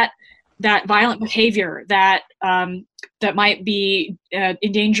so that violent behavior that might be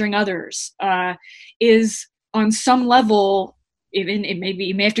endangering others is on some level, even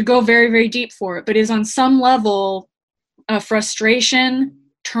you may have to go very, very deep for it, but is on some level a frustration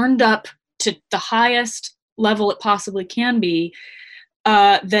turned up to the highest level it possibly can be,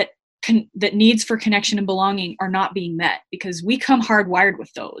 that needs for connection and belonging are not being met, because we come hardwired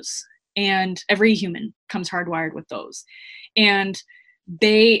with those, and every human comes hardwired with those. And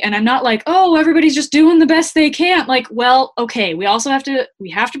I'm not like, oh, everybody's just doing the best they can. Like, well, okay, we have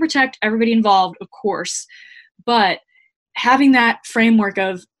to protect everybody involved, of course, but having that framework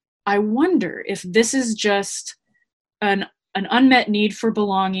of, I wonder if this is just an unmet need for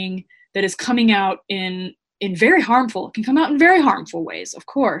belonging that is coming out in very harmful, it can come out in very harmful ways, of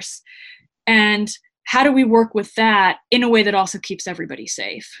course. And how do we work with that in a way that also keeps everybody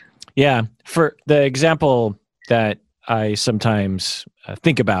safe? Yeah. For the example that I sometimes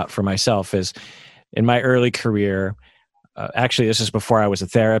think about for myself is in my early career, actually, this is before I was a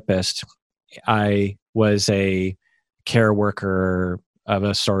therapist. I was a care worker of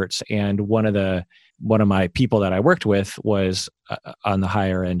a sorts. And one of my people that I worked with was on the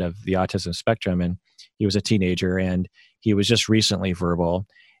higher end of the autism spectrum. And he was a teenager, and he was just recently verbal,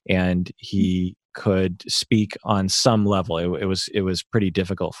 and he could speak on some level. It was pretty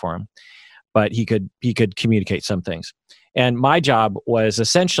difficult for him, but he could communicate some things. And my job was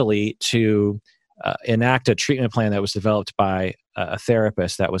essentially to enact a treatment plan that was developed by a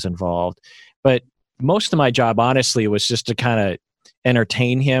therapist that was involved. But most of my job, honestly, was just to kind of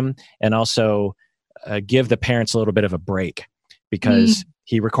entertain him and also give the parents a little bit of a break, because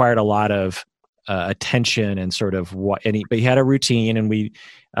he required a lot of attention and sort of but he had a routine, and we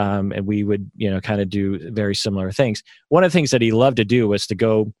would, kind of do very similar things. One of the things that he loved to do was to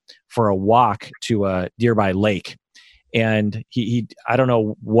go for a walk to a nearby lake. And he I don't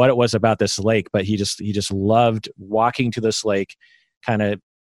know what it was about this lake, but he just loved walking to this lake, kind of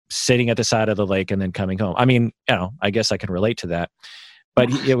sitting at the side of the lake and then coming home. I mean, I guess I can relate to that, but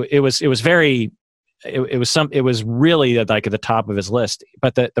it was really like at the top of his list.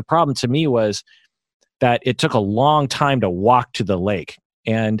 But the problem to me was that it took a long time to walk to the lake,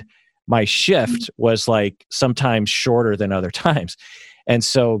 and my shift was like sometimes shorter than other times. And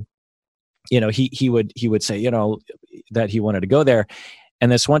so, he would say, that he wanted to go there.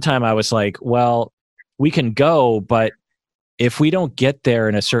 And this one time I was like, well, we can go, but if we don't get there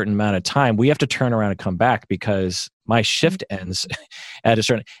in a certain amount of time, we have to turn around and come back, because my shift ends at a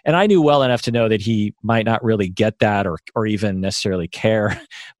certain, and I knew well enough to know that he might not really get that or even necessarily care.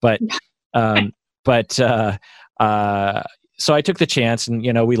 But, so I took the chance, and,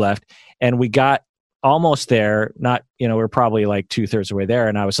 we left, and we got almost there. Not, we're probably like 2/3 of the way there.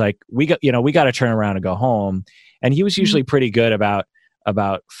 And I was like, we got to turn around and go home. And he was usually pretty good about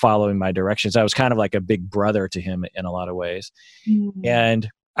following my directions. I was kind of like a big brother to him in a lot of ways. And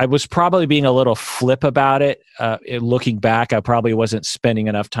I was probably being a little flip about it. Looking back, I probably wasn't spending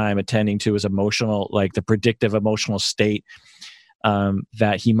enough time attending to his emotional, like the predictive emotional state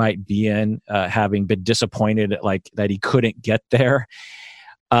that he might be in, having been disappointed, like that he couldn't get there.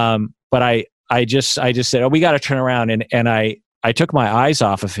 But I just said, oh, we got to turn around. And I took my eyes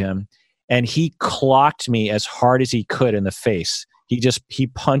off of him, and he clocked me as hard as he could in the face. He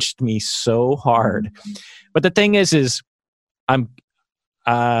punched me so hard. But the thing is let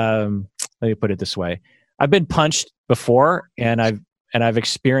me put it this way. I've been punched before, and I've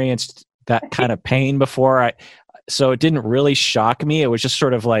experienced that kind of pain before. So it didn't really shock me. It was just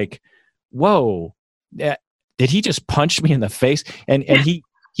sort of like, whoa, did he just punch me in the face? And he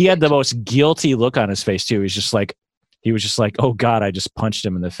had the most guilty look on his face too. He was just like, oh God, I just punched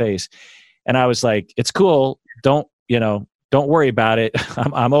him in the face. And I was like, it's cool. Don't worry about it.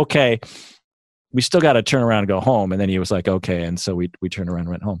 I'm okay. We still got to turn around and go home. And then he was like, okay. And so we turned around and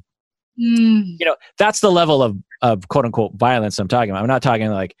went home. That's the level of quote unquote violence I'm talking about. I'm not talking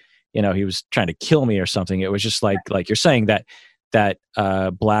like, he was trying to kill me or something. It was just like you're saying that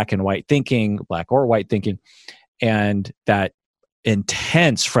black or white thinking, and that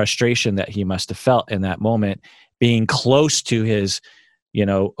intense frustration that he must have felt in that moment, being close to his,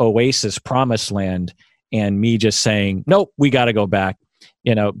 oasis promised land, and me just saying, nope, we got to go back.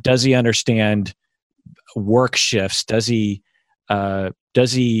 Does he understand work shifts? Does he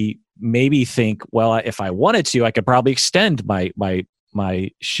maybe think, well, if I wanted to, I could probably extend my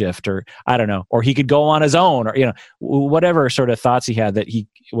shift, or I don't know, or he could go on his own, or, whatever sort of thoughts he had that he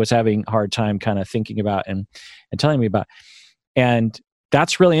was having a hard time kind of thinking about and telling me about. And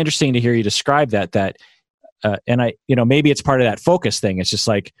that's really interesting to hear you describe that, and I, maybe it's part of that focus thing. It's just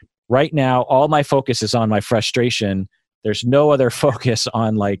like right now, all my focus is on my frustration. There's no other focus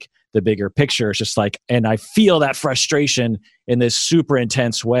on like the bigger picture. It's just like, and I feel that frustration in this super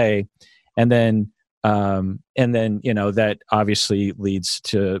intense way. And then, that obviously leads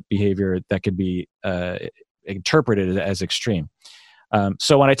to behavior that could be interpreted as extreme.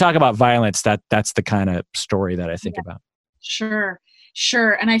 So when I talk about violence, that's the kind of story that I think about. Sure.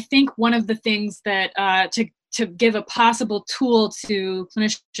 And I think one of the things that to give a possible tool to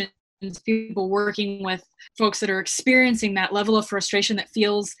clinicians, people working with folks that are experiencing that level of frustration that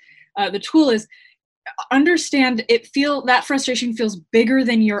feels, the tool is understand that frustration feels bigger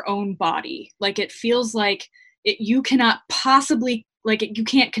than your own body. Like it feels like you cannot possibly, you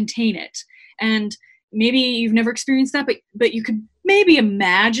can't contain it. And maybe you've never experienced that, but you could maybe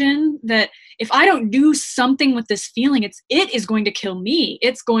imagine that if I don't do something with this feeling, it is going to kill me.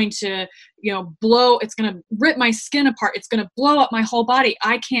 It's going to, it's going to rip my skin apart. It's going to blow up my whole body.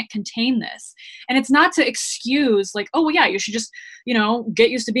 I can't contain this. And it's not to excuse like, oh, well, yeah, you should just, get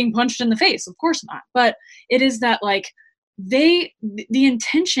used to being punched in the face. Of course not. But it is that the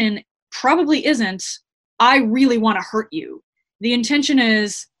intention probably isn't, I really want to hurt you. The intention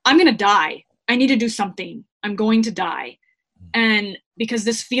is, I'm going to die. I need to do something. I'm going to die. And because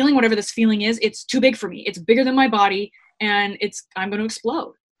this feeling, whatever this feeling is, it's too big for me. It's bigger than my body, and I'm going to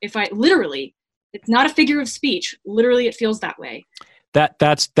explode. It's not a figure of speech. Literally, it feels that way.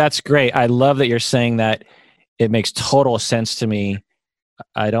 That's great. I love that you're saying that. It makes total sense to me.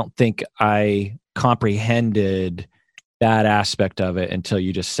 I don't think I comprehended that aspect of it until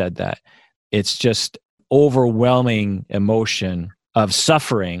you just said that. It's just overwhelming emotion of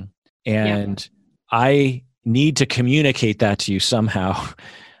suffering. And I need to communicate that to you somehow,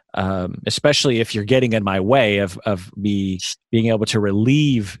 especially if you're getting in my way of me being able to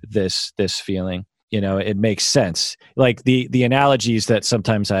relieve this feeling. It makes sense. Like the analogies that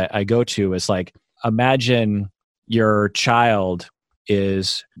sometimes I go to is like, imagine your child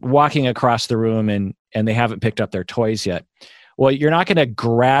is walking across the room and they haven't picked up their toys yet. Well, you're not going to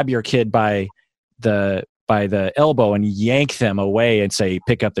grab your kid by the elbow and yank them away and say,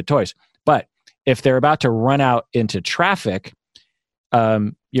 pick up the toys. But if they're about to run out into traffic,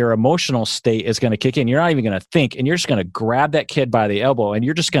 your emotional state is going to kick in. You're not even going to think, and you're just going to grab that kid by the elbow and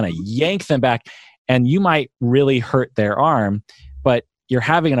you're just going to yank them back, and you might really hurt their arm, but you're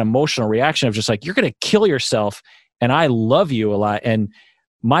having an emotional reaction of just like, you're going to kill yourself, and I love you a lot, and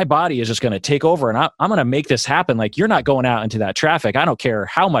my body is just going to take over, and I'm going to make this happen. Like, you're not going out into that traffic. I don't care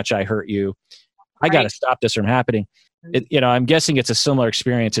how much I hurt you. I got to stop this from happening. I'm guessing it's a similar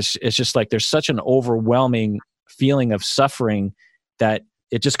experience. It's just like there's such an overwhelming feeling of suffering that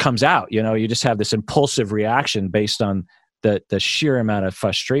it just comes out. You just have this impulsive reaction based on the sheer amount of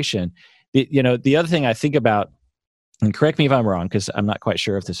frustration. The other thing I think about, and correct me if I'm wrong, because I'm not quite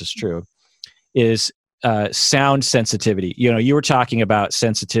sure if this is true, is sound sensitivity. You were talking about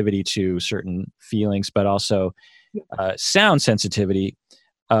sensitivity to certain feelings, but also sound sensitivity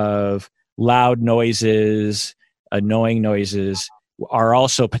of loud noises, annoying noises are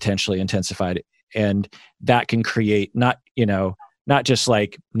also potentially intensified. And that can create not just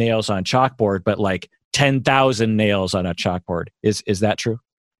like nails on chalkboard, but like 10,000 nails on a chalkboard. Is that true?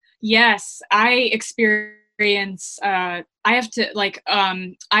 Yes, I experience, I've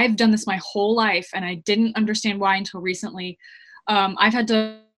done this my whole life, and I didn't understand why until recently. I've had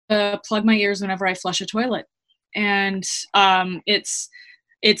to plug my ears whenever I flush a toilet. And it's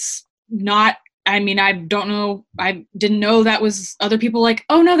not, I don't know, I didn't know that was other people like,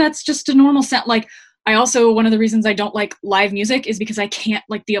 oh no, that's just a normal sound. Like, I also, one of the reasons I don't like live music is because I can't,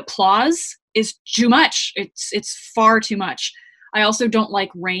 like, the applause is too much. It's far too much. I also don't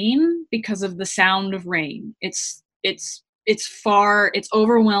like rain because of the sound of rain. It's it's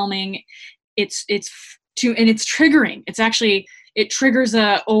overwhelming. And it's triggering. It triggers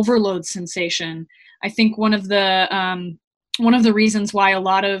a overload sensation. I think one of the reasons why a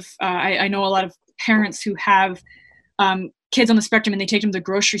lot of I know a lot of parents who have kids on the spectrum, and they take them to the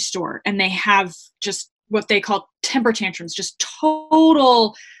grocery store and they have just what they call temper tantrums, just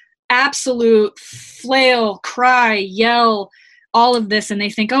total, absolute flail, cry, yell, all of this. And they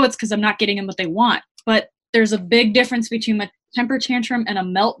think, oh, it's because I'm not getting them what they want. But there's a big difference between a temper tantrum and a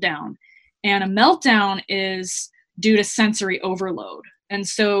meltdown. And a meltdown is due to sensory overload. And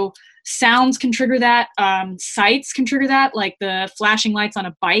so sounds can trigger that. Sights can trigger that, like the flashing lights on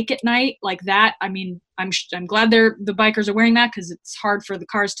a bike at night, like that. I mean, I'm glad the bikers are wearing that because it's hard for the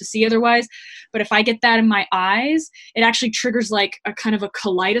cars to see otherwise. But if I get that in my eyes, it actually triggers like a kind of a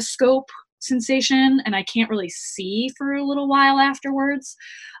kaleidoscope sensation, and I can't really see for a little while afterwards.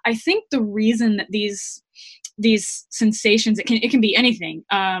 I think the reason that these sensations, it can be anything.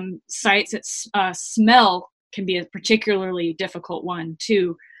 Sights, smell can be a particularly difficult one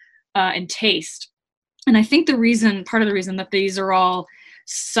too. And taste. And I think part of the reason that these are all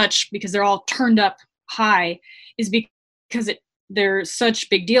because they're all turned up high, is because they're such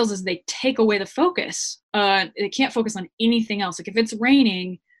big deals, is they take away the focus. They can't focus on anything else. Like if it's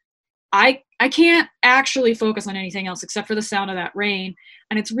raining, I can't actually focus on anything else except for the sound of that rain.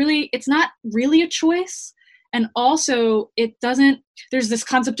 And it's not really a choice. And also there's this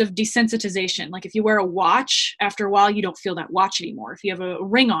concept of desensitization. Like if you wear a watch, after a while, you don't feel that watch anymore. If you have a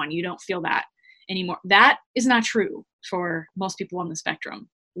ring on, you don't feel that anymore. That is not true for most people on the spectrum.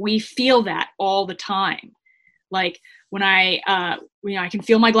 We feel that all the time. Like when I can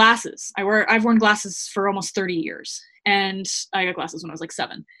feel my glasses. I've worn glasses for almost 30 years, and I got glasses when I was like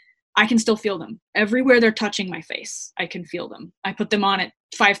 7. I can still feel them. Everywhere they're touching my face, I can feel them. I put them on at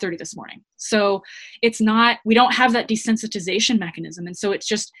 5:30 this morning. So we don't have that desensitization mechanism. And so it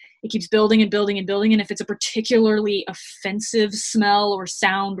keeps building and building and building. And if it's a particularly offensive smell or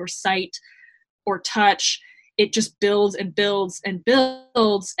sound or sight or touch, it just builds and builds and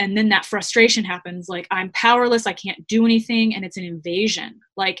builds. And then that frustration happens. Like I'm powerless. I can't do anything. And it's an invasion.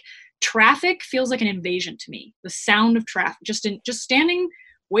 Like traffic feels like an invasion to me. The sound of traffic, just standing,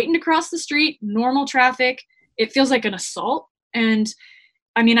 waiting to cross the street, normal traffic, it feels like an assault. And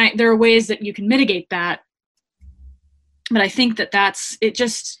I mean, there are ways that you can mitigate that, but I think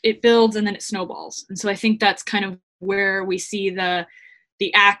it builds and then it snowballs. And so I think that's kind of where we see the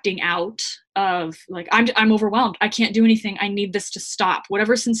acting out of like, I'm overwhelmed. I can't do anything. I need this to stop.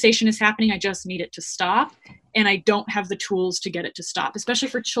 Whatever sensation is happening, I just need it to stop. And I don't have the tools to get it to stop, especially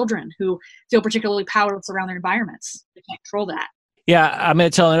for children who feel particularly powerless around their environments. They can't control that. Yeah, I'm going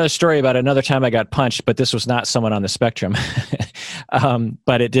to tell another story about another time I got punched, but this was not someone on the spectrum.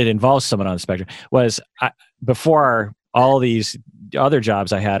 But it did involve someone on the spectrum. Before all these other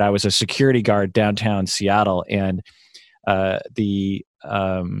jobs I had, I was a security guard downtown Seattle, and the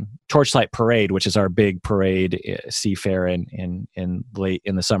Torchlight Parade, which is our big parade, Seafair in late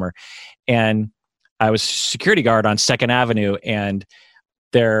in the summer. And I was security guard on 2nd Avenue, and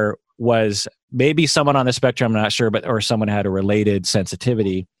there was maybe someone on the spectrum, I'm not sure, or someone had a related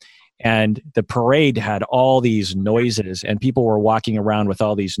sensitivity. And the parade had all these noises, and people were walking around with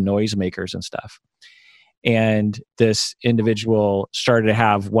all these noisemakers and stuff. And this individual started to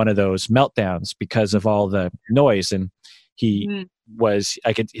have one of those meltdowns because of all the noise. And he was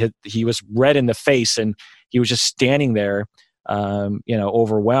red in the face, and he was just standing there,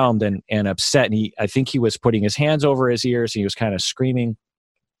 overwhelmed and upset. And I think he was putting his hands over his ears, and he was kind of screaming.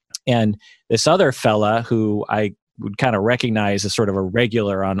 And this other fella who I would kind of recognize as sort of a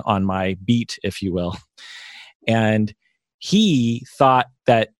regular on my beat, if you will. And he thought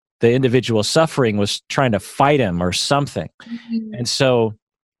that the individual suffering was trying to fight him or something. Mm-hmm. And so,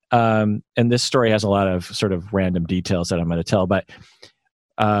 and this story has a lot of sort of random details that I'm going to tell, but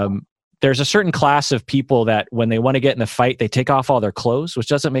there's a certain class of people that when they want to get in a fight, they take off all their clothes, which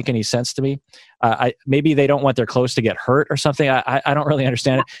doesn't make any sense to me. Maybe they don't want their clothes to get hurt or something. I don't really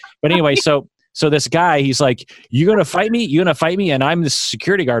understand it. But anyway, so this guy, he's like, "You gonna fight me? You gonna fight me?" And I'm the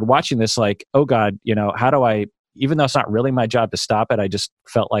security guard watching this, like, "Oh God, how do I?" Even though it's not really my job to stop it, I just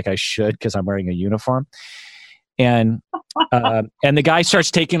felt like I should because I'm wearing a uniform. And the guy starts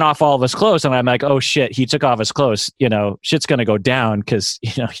taking off all of his clothes, and I'm like, "Oh shit, he took off his clothes. Shit's gonna go down because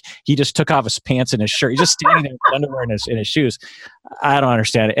he just took off his pants and his shirt. He's just standing there with underwear in his shoes. I don't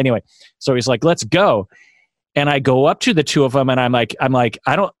understand it. Anyway, so he's like, "Let's go." And I go up to the two of them, and I'm like,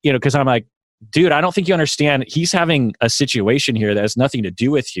 I don't, because I'm like, "Dude, I don't think you understand. He's having a situation here that has nothing to do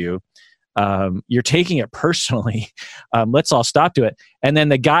with you. You're taking it personally. Let's all stop to it." And then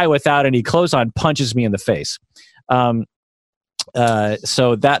the guy without any clothes on punches me in the face.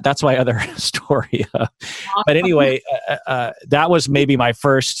 So that's my other story. But anyway, that was maybe my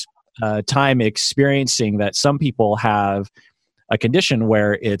first time experiencing that some people have a condition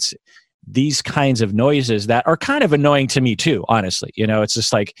where it's these kinds of noises that are kind of annoying to me too, honestly. It's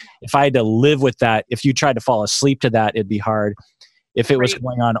just like, if I had to live with that, if you tried to fall asleep to that, it'd be hard. If it was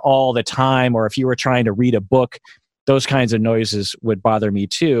going on all the time, or if you were trying to read a book, those kinds of noises would bother me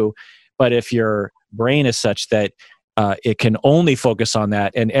too. But if your brain is such that it can only focus on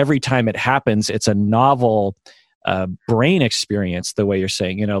that, and every time it happens, it's a novel brain experience, the way you're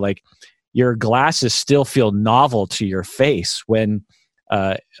saying, like your glasses still feel novel to your face when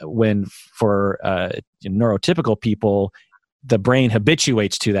for neurotypical people, the brain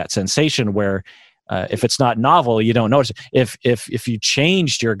habituates to that sensation where if it's not novel, you don't notice it. If you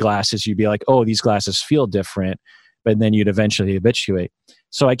changed your glasses, you'd be like, oh, these glasses feel different, but then you'd eventually habituate.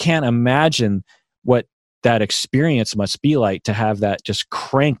 So I can't imagine what that experience must be like to have that just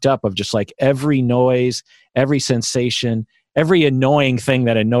cranked up of just like every noise, every sensation, every annoying thing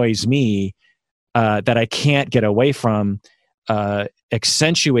that annoys me that I can't get away from,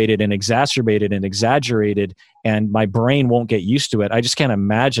 accentuated and exacerbated and exaggerated, and my brain won't get used to it. I just can't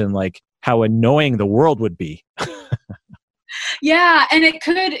imagine like how annoying the world would be. Yeah, and it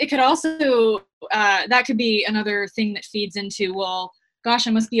could also that could be another thing that feeds into, well, gosh,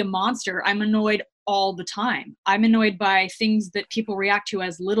 I must be a monster. I'm annoyed all the time. I'm annoyed by things that people react to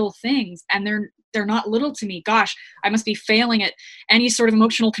as little things, and they're not little to me. Gosh, I must be failing at any sort of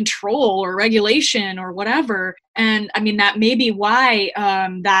emotional control or regulation or whatever. And I mean, that may be why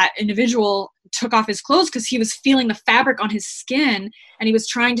that individual took off his clothes, because he was feeling the fabric on his skin, and he was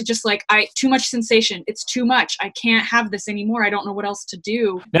trying to just like, too much sensation. It's too much. I can't have this anymore. I don't know what else to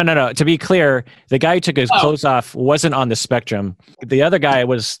do. No. To be clear, the guy who took his clothes off wasn't on the spectrum. The other guy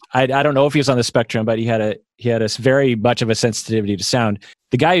was, I don't know if he was on the spectrum, but he had a very much of a sensitivity to sound.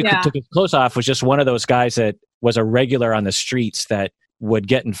 The guy who took his clothes off was just one of those guys that was a regular on the streets that would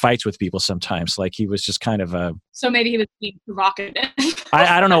get in fights with people sometimes. Like he was just kind of a... So maybe he was being provocative.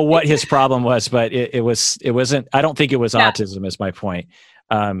 I don't know what his problem was, but it wasn't, I don't think it was autism is my point.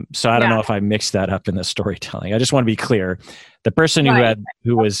 So I don't know if I mixed that up in the storytelling. I just want to be clear. The person who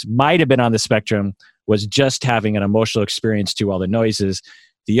might have been on the spectrum was just having an emotional experience to all the noises.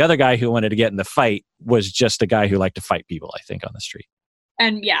 The other guy who wanted to get in the fight was just a guy who liked to fight people, I think, on the street.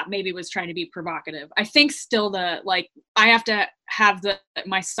 And maybe was trying to be provocative. I think still I have to have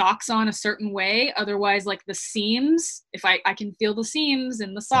my socks on a certain way. Otherwise, like the seams, if I can feel the seams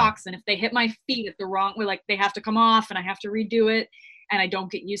in the socks, and if they hit my feet at the wrong way, like they have to come off and I have to redo it, and I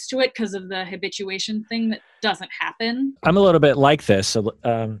don't get used to it because of the habituation thing that doesn't happen. I'm a little bit like this.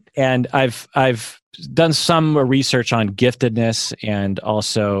 And I've done some research on giftedness and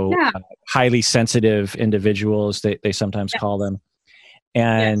also highly sensitive individuals, they sometimes call them.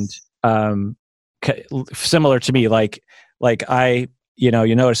 And similar to me, like I, you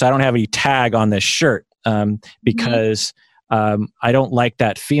notice I don't have any tag on this shirt because I don't like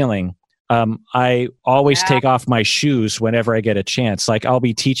that feeling. I always take off my shoes whenever I get a chance. Like I'll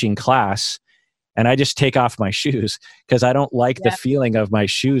be teaching class and I just take off my shoes because I don't like the feeling of my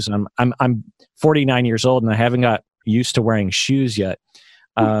shoes. I'm 49 years old and I haven't got used to wearing shoes yet.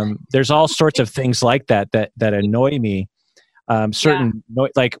 There's all sorts of things like that annoy me.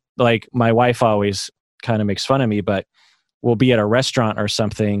 Like my wife always kind of makes fun of me, but we'll be at a restaurant or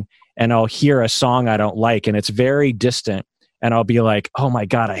something and I'll hear a song I don't like and it's very distant and I'll be like, oh my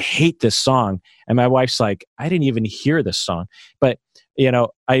God, I hate this song. And my wife's like, I didn't even hear this song. But I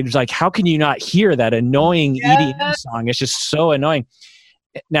was like, how can you not hear that annoying EDM song? It's just so annoying.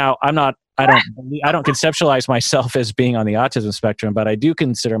 Now I don't conceptualize myself as being on the autism spectrum, but I do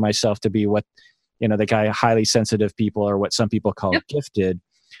consider myself to be what the guy highly sensitive people, or what some people call gifted.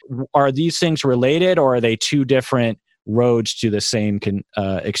 Are these things related, or are they two different roads to the same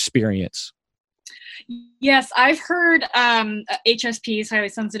experience? Yes, I've heard HSPs, highly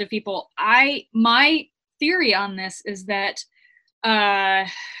sensitive people. My theory on this is that all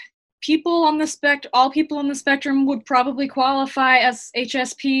people on the spectrum would probably qualify as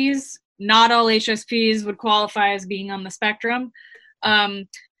HSPs. Not all HSPs would qualify as being on the spectrum.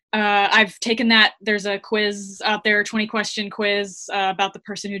 I've taken that. There's a quiz out there, 20-question quiz about the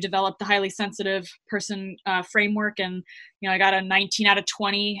person who developed the highly sensitive person framework. And, I got a 19 out of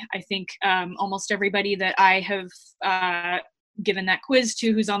 20. I think almost everybody that I have given that quiz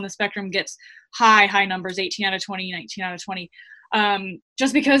to who's on the spectrum gets high numbers, 18 out of 20, 19 out of 20.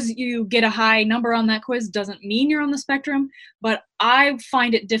 Just because you get a high number on that quiz doesn't mean you're on the spectrum, but I would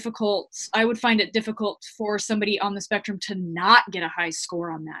find it difficult for somebody on the spectrum to not get a high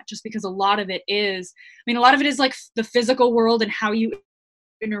score on that, just because a lot of it is like the physical world and how you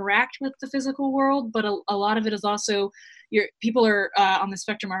interact with the physical world, but a lot of it is also people are on the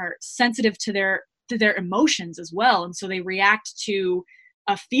spectrum are sensitive to their emotions as well, and so they react to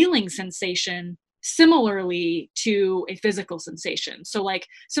a feeling sensation similarly to a physical sensation. So like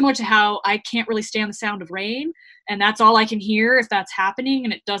similar to how I can't really stand the sound of rain, and that's all I can hear if that's happening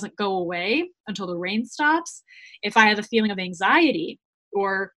and it doesn't go away until the rain stops. If I have a feeling of anxiety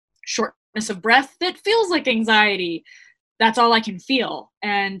or shortness of breath that feels like anxiety, that's all I can feel.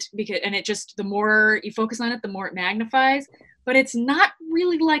 And it just, the more you focus on it, the more it magnifies. But it's not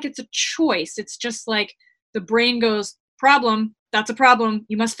really like it's a choice. It's just like the brain goes, problem, that's a problem,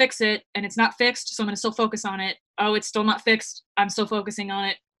 you must fix it, and it's not fixed, so I'm going to still focus on it. Oh, it's still not fixed, I'm still focusing on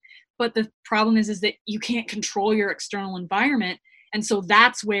it. But the problem is that you can't control your external environment, and so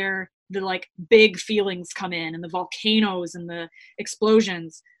that's where the like big feelings come in, and the volcanoes and the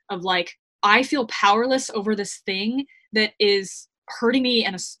explosions of like, I feel powerless over this thing that is hurting me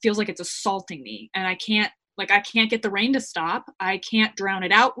and feels like it's assaulting me, and I can't get the rain to stop. I can't drown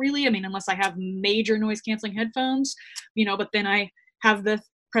it out really. I mean, unless I have major noise canceling headphones, but then I have the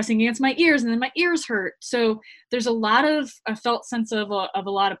pressing against my ears and then my ears hurt. So there's a felt sense of a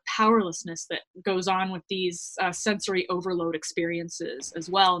lot of powerlessness that goes on with these sensory overload experiences as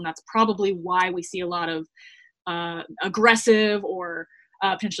well. And that's probably why we see a lot of aggressive or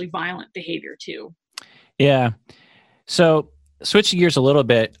potentially violent behavior too. Yeah. So switching gears a little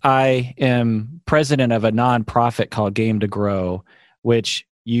bit, I am president of a nonprofit called Game to Grow, which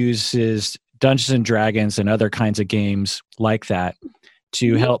uses Dungeons and Dragons and other kinds of games like that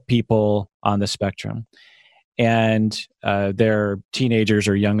to help people on the spectrum. And they're teenagers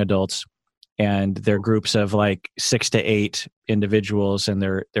or young adults, and they're groups of like 6 to 8 individuals, and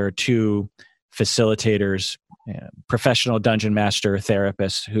there are 2 facilitators, professional dungeon master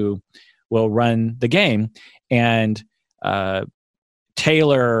therapists who will run the game and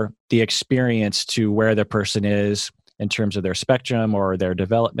tailor the experience to where the person is in terms of their spectrum or their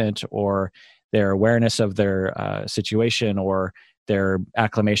development or their awareness of their situation or their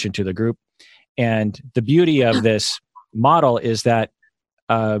acclimation to the group. And the beauty of this model is that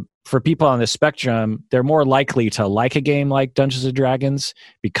for people on the spectrum, they're more likely to like a game like Dungeons and Dragons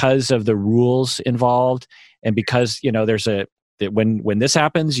because of the rules involved, and because when this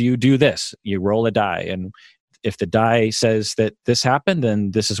happens, you do this, you roll a die, and if the die says that this happened,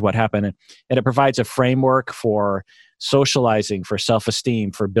 then this is what happened. And it provides a framework for socializing, for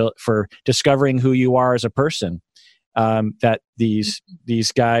self-esteem, for discovering who you are as a person, that these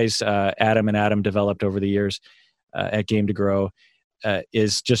guys, Adam and Adam, developed over the years at Game to Grow,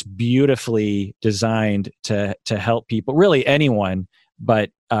 is just beautifully designed to help people, really anyone,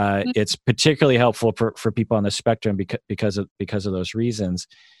 but it's particularly helpful for people on the spectrum because of those reasons.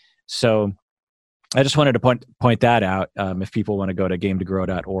 So I just wanted to point that out. If people want to go to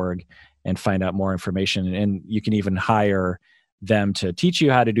gametogrow.org and find out more information, and you can even hire them to teach you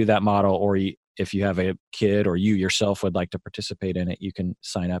how to do that model, or if you have a kid or you yourself would like to participate in it, you can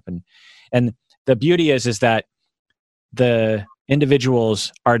sign up. And the beauty is that the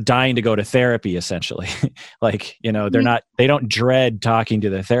individuals are dying to go to therapy, essentially. Like, they don't dread talking to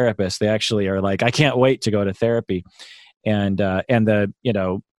the therapist. They actually are like, I can't wait to go to therapy. And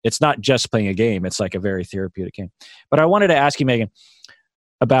it's not just playing a game. It's like a very therapeutic game. But I wanted to ask you, Megan,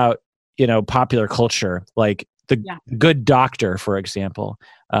 about, popular culture, like the Good Doctor, for example.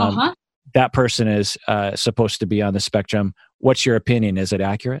 That person is supposed to be on the spectrum. What's your opinion? Is it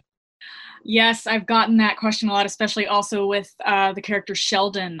accurate? Yes, I've gotten that question a lot, especially also with the character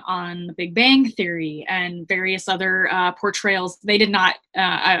Sheldon on The Big Bang Theory and various other portrayals. They did not,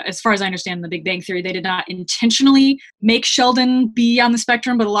 as far as I understand The Big Bang Theory, they did not intentionally make Sheldon be on the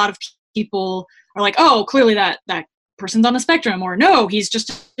spectrum, but a lot of people are like, oh, clearly that person's on the spectrum, or no, he's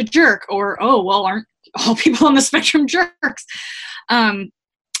just a jerk, or, oh, well, aren't all people on the spectrum jerks?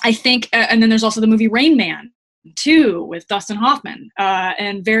 I think, and then there's also the movie Rain Man, too, with Dustin Hoffman,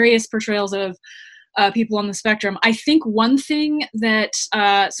 and various portrayals of people on the spectrum. I think one thing that,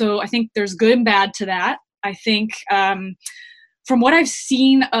 so I think there's good and bad to that. I think from what I've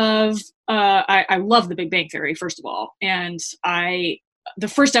seen of, I love The Big Bang Theory, first of all. And the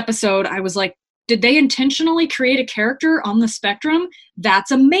first episode, I was like, did they intentionally create a character on the spectrum?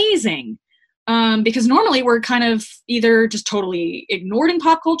 That's amazing. Because normally we're kind of either just totally ignored in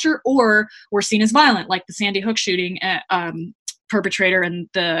pop culture, or we're seen as violent, like the Sandy Hook shooting perpetrator and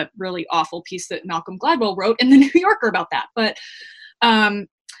the really awful piece that Malcolm Gladwell wrote in the New Yorker about that. But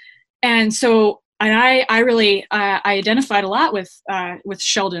and so I really I identified a lot with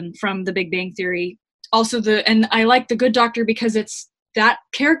Sheldon from The Big Bang Theory. Also and I like The Good Doctor because that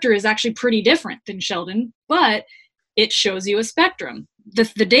character is actually pretty different than Sheldon, but it shows you a spectrum.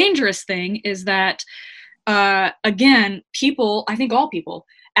 The dangerous thing is that again, people, I think all people,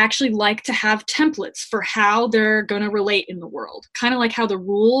 actually like to have templates for how they're going to relate in the world. Kind of like how the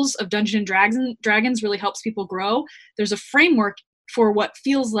rules of Dungeons and Dragons really helps people grow. There's a framework for what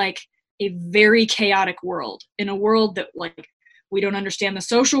feels like a very chaotic world, in a world that like we don't understand the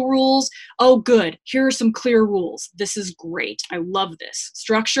social rules. Oh, good. Here are some clear rules. This is great. I love this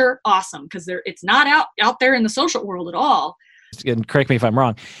structure. Awesome. Because it's not out there in the social world at all. And correct me if I'm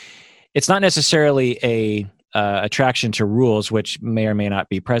wrong. It's not necessarily a attraction to rules, which may or may not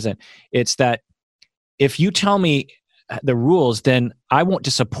be present. It's that if you tell me the rules, then I won't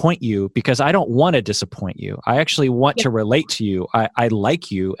disappoint you because I don't want to disappoint you. I actually want to relate to you. I like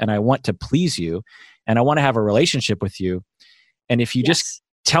you and I want to please you and I want to have a relationship with you. And if you just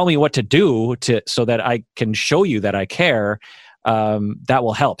tell me what to do so that I can show you that I care, that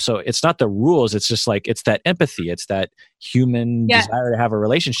will help. So it's not the rules. It's just like, it's that empathy. It's that human desire to have a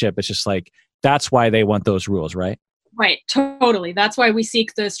relationship. It's just like, that's why they want those rules, right? Right. Totally. That's why we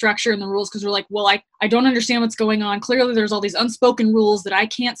seek the structure and the rules, because we're like, well, I don't understand what's going on. Clearly there's all these unspoken rules that I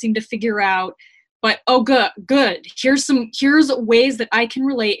can't seem to figure out, but good. Here's ways that I can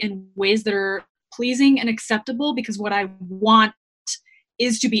relate in ways that are pleasing and acceptable, because what I want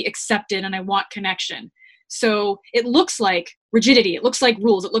is to be accepted and I want connection. So it looks like rigidity, it looks like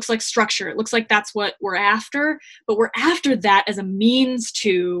rules, it looks like structure, it looks like that's what we're after, but we're after that as a means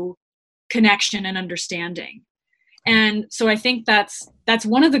to connection and understanding. And so I think that's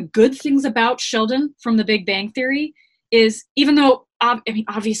one of the good things about Sheldon from The Big Bang Theory is, even though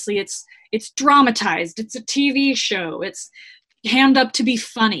obviously it's dramatized, it's a TV show, it's hammed up to be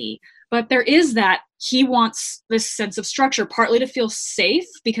funny, but there is that he wants this sense of structure, partly to feel safe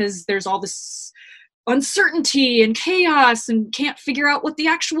because there's all this uncertainty and chaos and can't figure out what the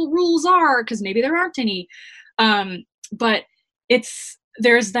actual rules are because maybe there aren't any. But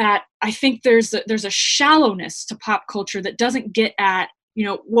there's that, I think there's a shallowness to pop culture that doesn't get at,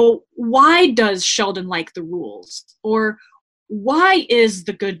 well, why does Sheldon like the rules? Or why is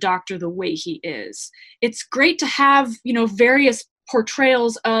the Good Doctor the way he is? It's great to have, various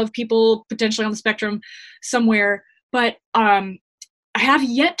portrayals of people potentially on the spectrum somewhere, but I have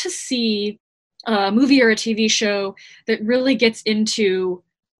yet to see a movie or a TV show that really gets into,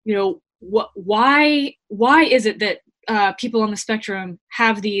 why is it that people on the spectrum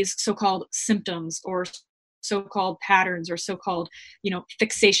have these so-called symptoms or so-called patterns or so-called,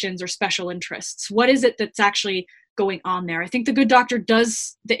 fixations or special interests? What is it that's actually going on there? I think the Good Doctor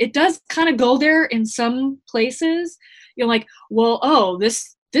does kind of go there in some places. You're like, well,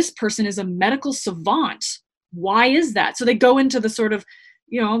 this person is a medical savant. Why is that? So they go into the sort of,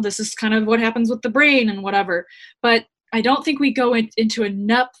 this is kind of what happens with the brain and whatever. But I don't think we go into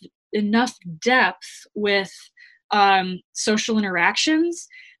enough depth with social interactions,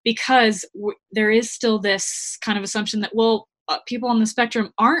 because there is still this kind of assumption that, people on the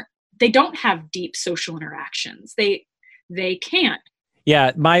spectrum they don't have deep social interactions. They can't.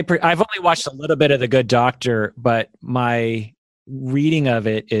 Yeah, I've only watched a little bit of The Good Doctor, but my reading of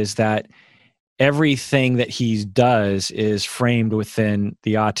it is that everything that he does is framed within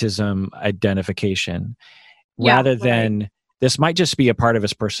the autism identification, rather than this might just be a part of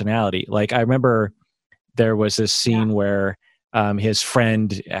his personality. Like I remember there was this scene where his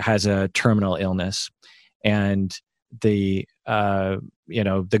friend has a terminal illness, and the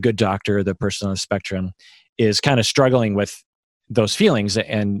Good Doctor, the person on the spectrum, is kind of struggling with those feelings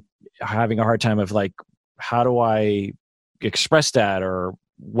and having a hard time of like, how do I express that, or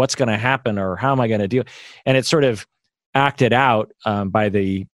what's going to happen, or how am I going to deal? And it's sort of acted out by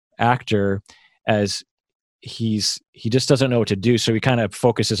the actor as he just doesn't know what to do. So he kind of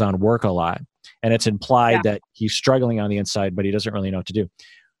focuses on work a lot. And it's implied that he's struggling on the inside, but he doesn't really know what to do.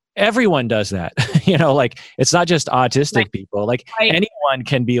 Everyone does that. Like it's not just autistic people. Like anyone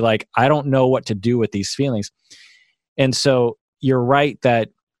can be like, I don't know what to do with these feelings. And so you're right that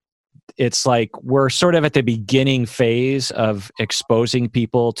it's like we're sort of at the beginning phase of exposing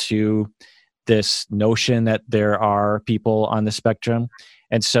people to this notion that there are people on the spectrum.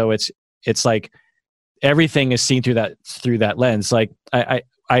 And so it's like everything is seen through that lens. Like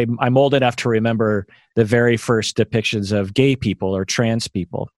I'm old enough to remember the very first depictions of gay people or trans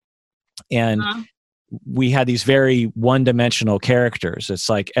people. And we had these very one-dimensional characters. It's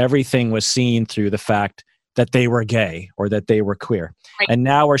like everything was seen through the fact that they were gay or that they were queer. Right. And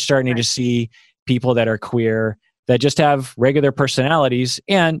now we're starting to see people that are queer that just have regular personalities,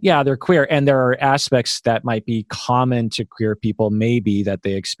 and yeah, they're queer, and there are aspects that might be common to queer people, maybe that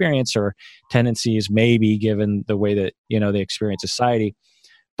they experience, or tendencies, maybe given the way that they experience society.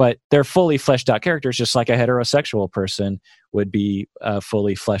 But they're fully fleshed out characters, just like a heterosexual person would be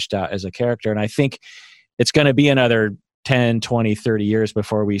fully fleshed out as a character. And I think it's going to be another 10, 20, 30 years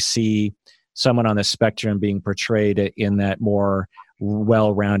before we see someone on the spectrum being portrayed in that more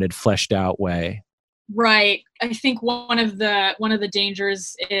well-rounded, fleshed out way. Right. I think one of the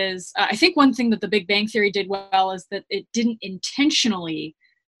dangers is, I think one thing that The Big Bang Theory did well is that it didn't intentionally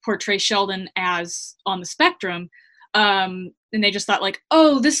portray Sheldon as on the spectrum. And they just thought like,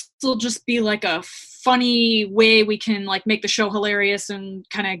 oh, this will just be like a funny way we can like make the show hilarious and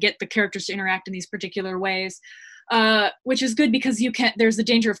kind of get the characters to interact in these particular ways. Which is good because there's the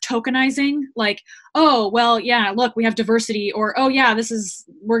danger of tokenizing, like, oh, well, yeah, look, we have diversity, or, oh yeah,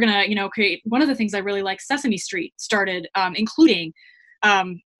 we're gonna, create. One of the things I really like, Sesame Street started including a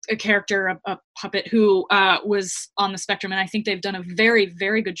character, a puppet who was on the spectrum. And I think they've done a very,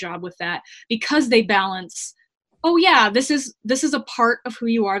 very good job with that because they balance, oh yeah, this is a part of who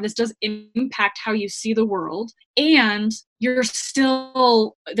you are. This does impact how you see the world. And you're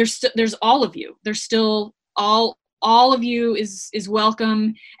still, there's all of you. There's still all of you is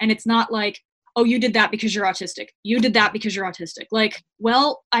welcome, and it's not like, oh, you did that because you're autistic. You did that because you're autistic. Like,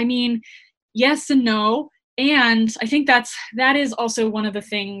 well, I mean, yes and no. And I think that is also one of the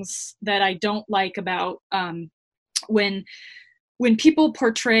things that I don't like about when people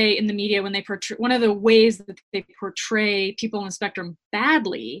portray in the media, when they portray, one of the ways that they portray people on the spectrum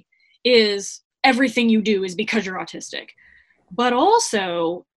badly is everything you do is because you're autistic. But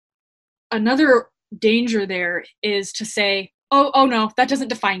also another danger there is to say, oh no, that doesn't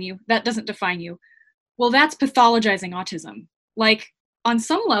define you. That doesn't define you. Well, that's pathologizing autism. Like, on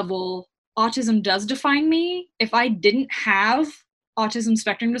some level, autism does define me. If I didn't have autism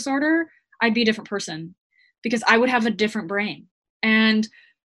spectrum disorder, I'd be a different person because I would have a different brain. And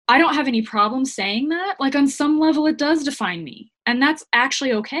I don't have any problem saying that. Like, on some level, it does define me. And that's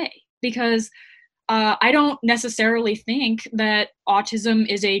actually okay because I don't necessarily think that autism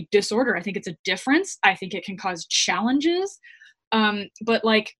is a disorder. I think it's a difference. I think it can cause challenges. But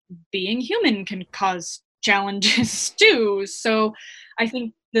like, being human can cause challenges too. So I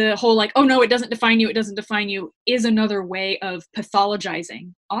think the whole like, oh no, it doesn't define you, is another way of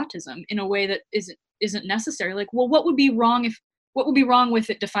pathologizing autism in a way that isn't necessary. Like, well, what would be wrong with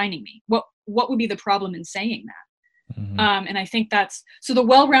it defining me? What would be the problem in saying that? Mm-hmm. And I think so the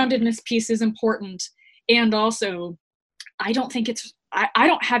well-roundedness piece is important. And also, I don't think I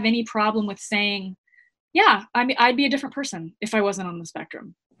don't have any problem with saying, yeah, I mean, I'd be a different person if I wasn't on the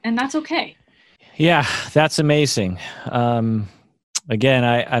spectrum. And that's okay. Yeah, that's amazing. Again,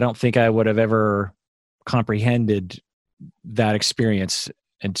 I don't think I would have ever comprehended that experience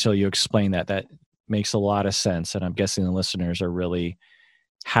until you explain that. That makes a lot of sense. And I'm guessing the listeners are really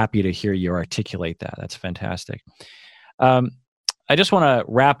happy to hear you articulate that. That's fantastic. I just want to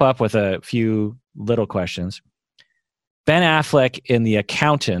wrap up with a few little questions. Ben Affleck in The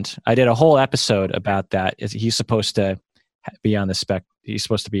Accountant, I did a whole episode about that. He's supposed to be on he's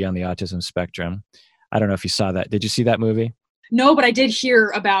supposed to be on the autism spectrum. I don't know if you saw that. Did you see that movie? No, but I did hear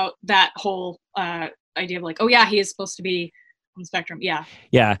about that whole idea of like, oh yeah, he is supposed to be on the spectrum. Yeah.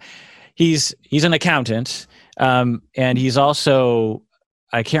 Yeah. He's an accountant. And he's also,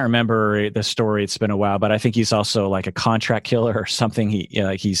 I can't remember the story. It's been a while, but I think he's also like a contract killer or something.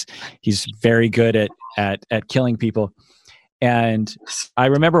 He's very good at killing people. And I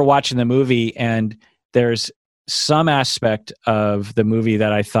remember watching the movie, and there's some aspect of the movie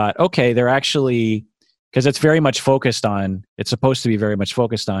that I thought, okay, they're actually, because it's supposed to be very much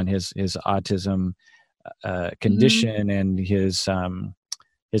focused on his autism condition, mm-hmm. and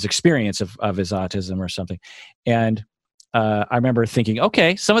his experience of his autism or something. And I remember thinking,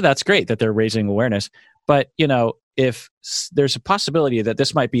 okay, some of that's great that they're raising awareness, but if there's a possibility that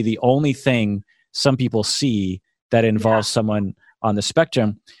this might be the only thing some people see that involves someone on the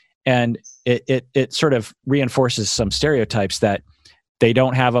spectrum, and it sort of reinforces some stereotypes that they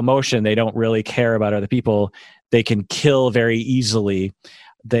don't have emotion, they don't really care about other people, they can kill very easily,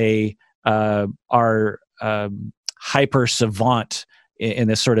 they are hyper savant in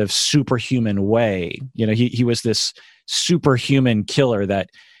this sort of superhuman way. He was this superhuman killer that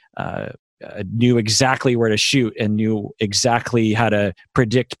knew exactly where to shoot and knew exactly how to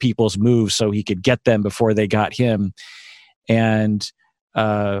predict people's moves so he could get them before they got him. And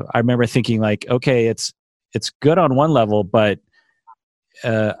I remember thinking like, okay, it's good on one level, but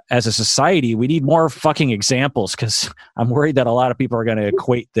as a society, we need more fucking examples, because I'm worried that a lot of people are going to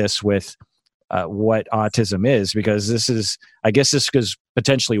equate this with what autism is, because I guess this is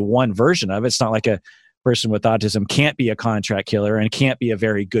potentially one version of it. It's not like a person with autism can't be a contract killer and can't be a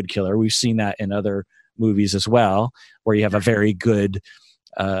very good killer. We've seen that in other movies as well, where you have a very good,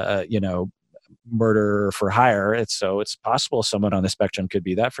 murderer for hire. It's possible someone on the spectrum could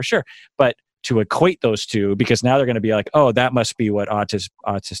be that for sure. But to equate those two, because now they're going to be like, oh, that must be what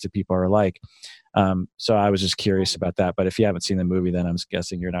autistic people are like. So I was just curious about that. But if you haven't seen the movie, then I'm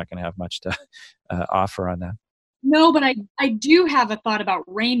guessing you're not going to have much to offer on that. No, but I do have a thought about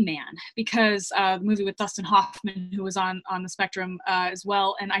Rain Man, because the movie with Dustin Hoffman, who was on the spectrum as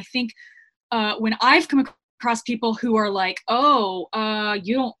well. And I think when I've come across people who are like, oh,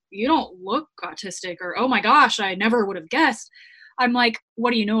 you don't look autistic, or oh my gosh, I never would have guessed. I'm like,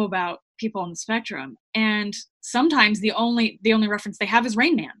 what do you know about people on the spectrum? And sometimes the only reference they have is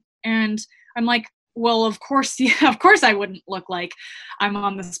Rain Man. And I'm like, well, of course, yeah, of course I wouldn't look like I'm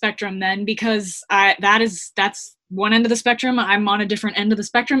on the spectrum then, because that's one end of the spectrum. I'm on a different end of the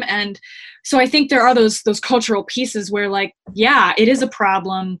spectrum. And so I think there are those cultural pieces where, like, yeah, it is a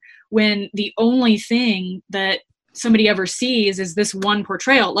problem when the only thing that somebody ever sees is this one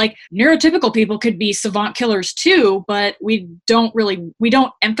portrayal. Like, neurotypical people could be savant killers too, but we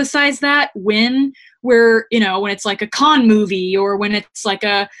don't emphasize that when we're, when it's like a con movie, or when it's like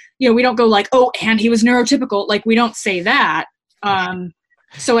we don't go like, oh, and he was neurotypical. Like, we don't say that.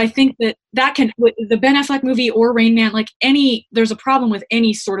 So I think that can, with the Ben Affleck movie or Rain Man, like there's a problem with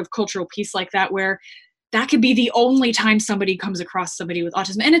any sort of cultural piece like that, where that could be the only time somebody comes across somebody with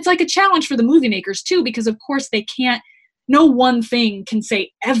autism. And it's like a challenge for the movie makers too, because of course no one thing can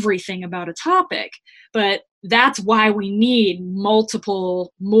say everything about a topic, but that's why we need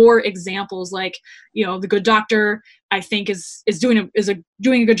more examples. Like, The Good Doctor, I think is doing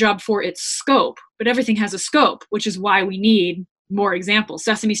a good job for its scope, but everything has a scope, which is why we need more examples.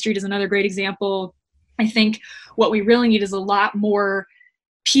 Sesame Street is another great example. I think what we really need is a lot more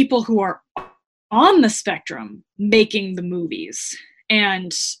people who are on the spectrum making the movies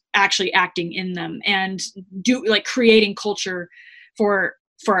and actually acting in them, and creating culture for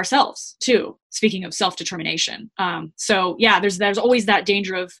ourselves too. Speaking of self-determination. So yeah, there's always that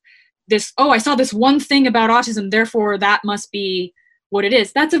danger of this, oh, I saw this one thing about autism, therefore that must be what it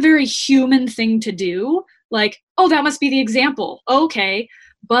is. That's a very human thing to do. Like, oh, that must be the example. Okay.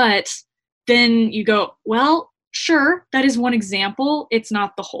 But then you go, well, sure, that is one example. It's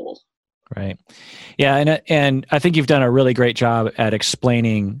not the whole. Right. Yeah. And I think you've done a really great job at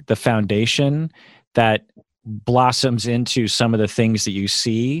explaining the foundation that blossoms into some of the things that you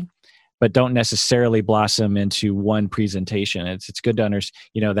see, but don't necessarily blossom into one presentation. It's good to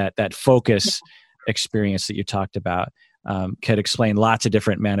understand, that focus experience that you talked about could explain lots of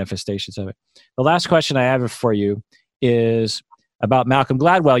different manifestations of it. The last question I have for you is about Malcolm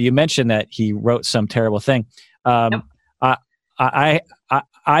Gladwell. You mentioned that he wrote some terrible thing. Yep.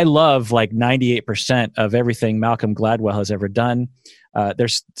 I love like 98% of everything Malcolm Gladwell has ever done.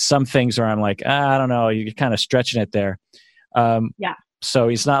 There's some things where I'm like, I don't know, you're kind of stretching it there. Yeah. So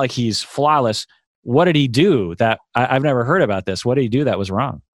it's not like he's flawless. What did he do that I've never heard about this? What did he do that was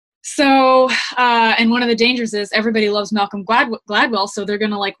wrong? So, and one of the dangers is everybody loves Malcolm Gladwell, so they're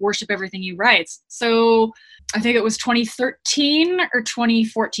going to worship everything he writes. So I think it was 2013 or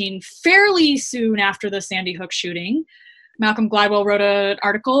 2014, fairly soon after the Sandy Hook shooting, Malcolm Gladwell wrote an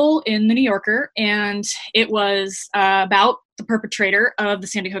article in the New Yorker, and it was about the perpetrator of the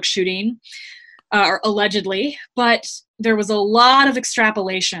Sandy Hook shooting, or allegedly, but there was a lot of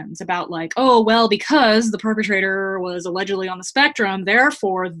extrapolations about because the perpetrator was allegedly on the spectrum,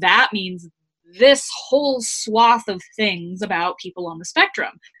 therefore that means this whole swath of things about people on the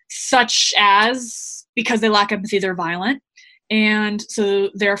spectrum, such as because they lack empathy, they're violent. And so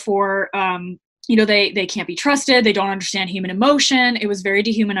therefore, they can't be trusted. They don't understand human emotion. It was very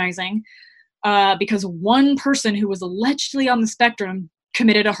dehumanizing because one person who was allegedly on the spectrum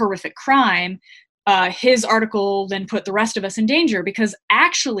committed a horrific crime. His article then put the rest of us in danger, because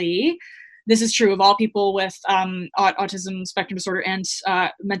actually, this is true of all people with autism spectrum disorder and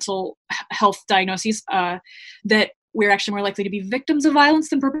mental health diagnoses, that we're actually more likely to be victims of violence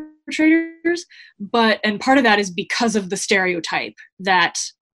than perpetrators. And part of that is because of the stereotype that,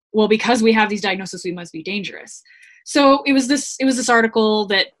 well, because we have these diagnoses, we must be dangerous. So it was this article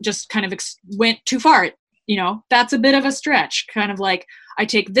that just kind of went too far. That's a bit of a stretch. Kind of like, I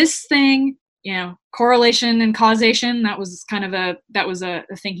take this thing, correlation and causation. That was a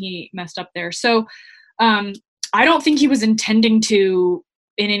thing he messed up there. So I don't think he was intending to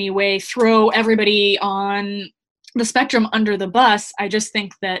in any way throw everybody on the Spectrum under the bus. I just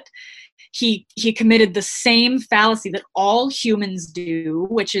think that he committed the same fallacy that all humans do,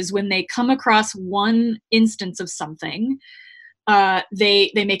 which is when they come across one instance of something,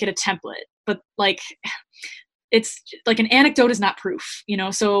 they make it a template. But like, it's like an anecdote is not proof, you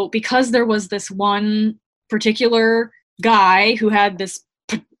know? So because there was this one particular guy who had this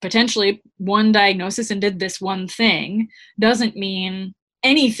potentially one diagnosis and did this one thing, doesn't mean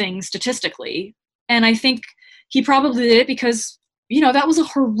anything statistically. And I think he probably did it because, you know, that was a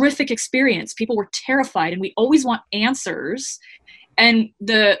horrific experience. People were terrified, and we always want answers. And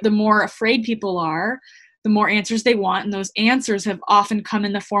the more afraid people are, the more answers they want. And those answers have often come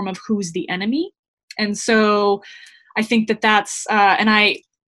in the form of who's the enemy. And so I think that's, and I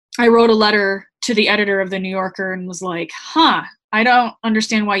wrote a letter to the editor of the New Yorker and was like, I don't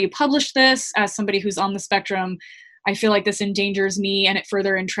understand why you published this. As somebody who's on the spectrum, I feel like this endangers me, and it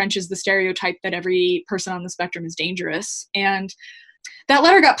further entrenches the stereotype that every person on the spectrum is dangerous. And that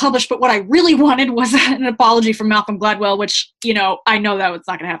letter got published, but what I really wanted was an apology from Malcolm Gladwell, which, you know, I know that it's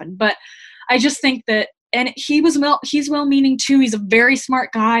not going to happen. But I just think that, and he's well-meaning too. He's a very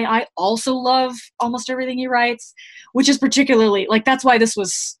smart guy. I also love almost everything he writes, which is particularly, like, that's why this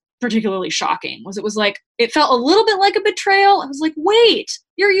was particularly shocking. It was like, it felt a little bit like a betrayal. I was like, wait,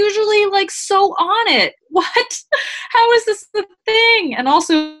 you're usually like so on it. What? How is this the thing? And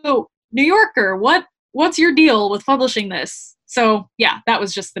also, New Yorker, what's your deal with publishing this? So yeah, that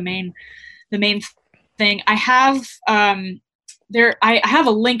was just the main thing. I have I have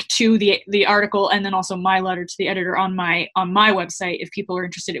a link to the article, and then also my letter to the editor on my website if people are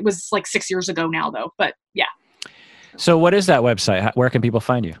interested. It was like 6 years ago now though, but yeah. So what is that website? Where can people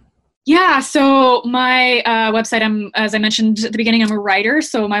find you? Yeah, so my website, as I mentioned at the beginning, I'm a writer.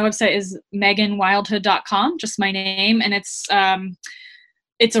 So my website is meganwildhood.com, just my name. And it's a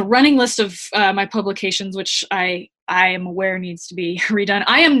running list of my publications, which I am aware needs to be redone.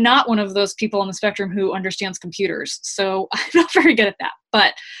 I am not one of those people on the spectrum who understands computers, so I'm not very good at that.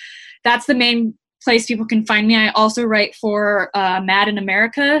 But that's the main place people can find me. I also write for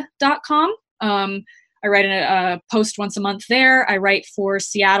madinamerica.com. I write a post once a month there. I write for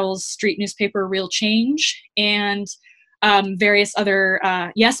Seattle's street newspaper, Real Change, and various other,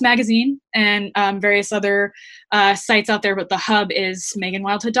 Yes Magazine, and various other sites out there. But the hub is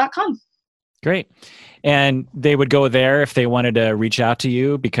meganwildhood.com. Great. And they would go there if they wanted to reach out to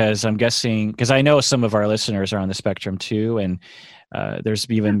you, because I'm guessing, because I know some of our listeners are on the spectrum too. And there's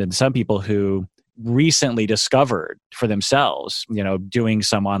even been some people who recently discovered for themselves, you know, doing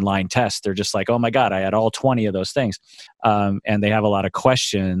some online tests. They're just like, oh my God, I had all 20 of those things. And they have a lot of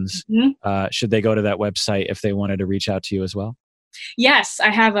questions. Mm-hmm. Should they go to that website if they wanted to reach out to you as well? Yes, I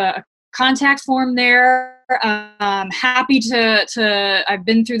have a contact form there. Happy to, I've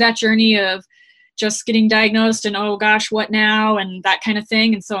been through that journey of just getting diagnosed and, oh gosh, what now? And that kind of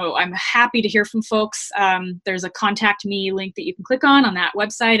thing. And so I'm happy to hear from folks. There's a contact me link that you can click on that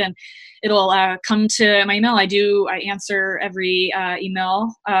website, and it'll come to my email. I answer every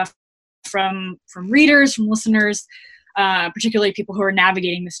email from readers, from listeners, particularly people who are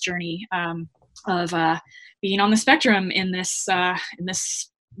navigating this journey of being on the spectrum in this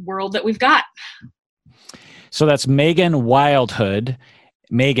world that we've got. So that's Megan Wildhood.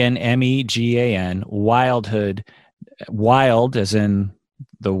 Megan, Megan, Wildhood, wild as in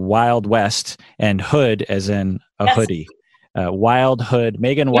the Wild West, and hood as in a yes. hoodie. Wildhood,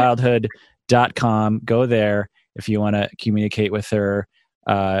 meganwildhood.com. Go there if you want to communicate with her.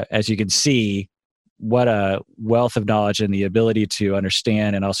 As you can see, what a wealth of knowledge and the ability to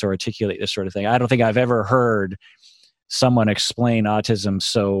understand and also articulate this sort of thing. I don't think I've ever heard someone explain autism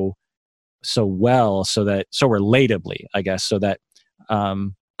so well, so relatably, I guess, so that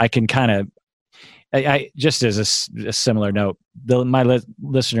I can kind of, I just as a similar note, my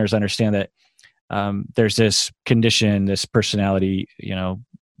listeners understand that there's this condition, this personality,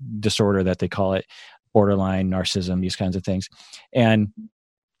 disorder that they call it, borderline narcissism, these kinds of things. And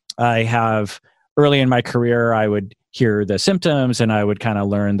I have, early in my career, I would hear the symptoms and I would kind of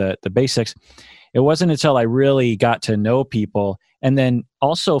learn the basics. It wasn't until I really got to know people and then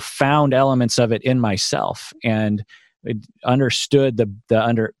also found elements of it in myself and understood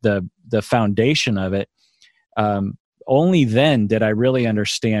the foundation of it. Only then did I really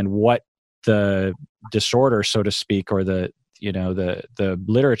understand what the disorder, so to speak, or the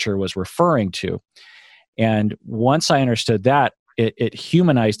literature was referring to. And once I understood that, it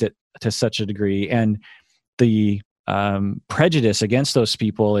humanized it to such a degree. And the prejudice against those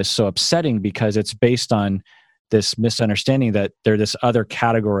people is so upsetting because it's based on this misunderstanding that they're this other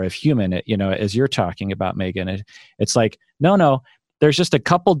category of human. As you're talking about, Megan, it's like, no, there's just a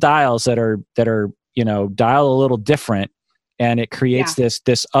couple dials that are dial a little different, and it creates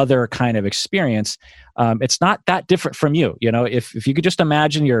this other kind of experience. It's not that different from you. If you could just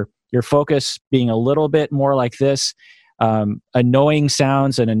imagine your focus being a little bit more like this, annoying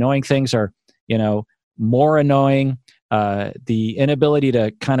sounds and annoying things are, more annoying. The inability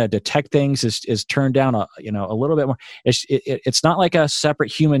to kind of detect things is turned down a little bit more. It's not like a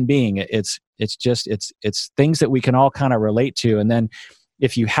separate human being. It's things that we can all kind of relate to. And then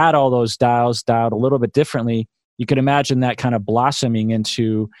if you had all those dials dialed a little bit differently, you could imagine that kind of blossoming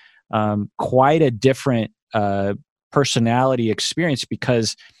into quite a different personality experience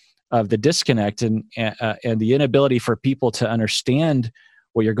because of the disconnect and the inability for people to understand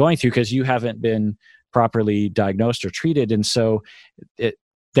what you're going through because you haven't been properly diagnosed or treated. And so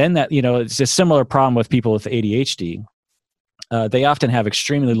it's a similar problem with people with ADHD. They often have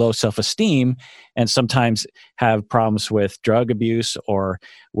extremely low self-esteem and sometimes have problems with drug abuse or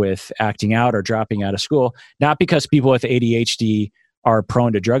with acting out or dropping out of school. Not because people with ADHD are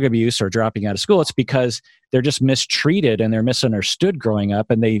prone to drug abuse or dropping out of school. It's because they're just mistreated and they're misunderstood growing up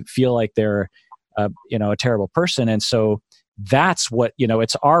and they feel like they're a terrible person. And so that's what,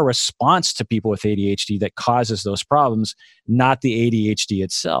 it's our response to people with ADHD that causes those problems, not the ADHD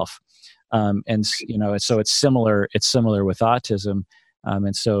itself. So it's similar with autism.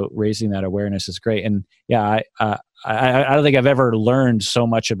 And so raising that awareness is great. And I don't think I've ever learned so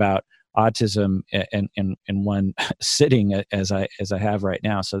much about autism in one sitting as I have right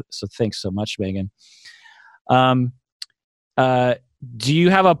now. So thanks so much, Megan. Do you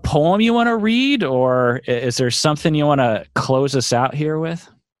have a poem you want to read, or is there something you want to close us out here with?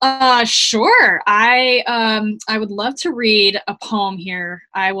 Sure. I would love to read a poem here.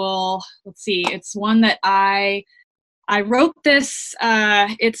 I will, let's see. It's one that I wrote this,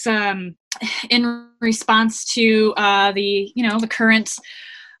 it's in response to the current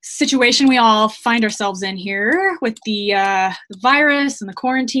situation we all find ourselves in here with the virus and the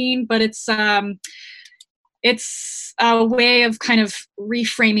quarantine, but it's a way of kind of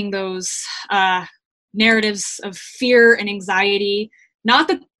reframing those narratives of fear and anxiety. Not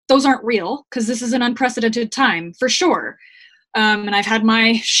that those aren't real, because this is an unprecedented time, for sure. And I've had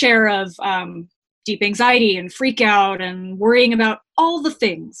my share of deep anxiety and freak out and worrying about all the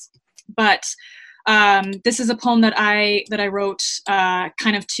things. But this is a poem that I wrote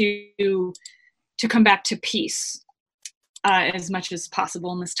kind of to come back to peace as much as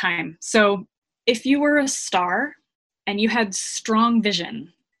possible in this time. So if you were a star and you had strong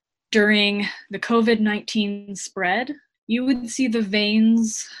vision during the COVID-19 spread, you would see the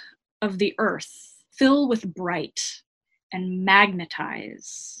veins of the earth fill with bright and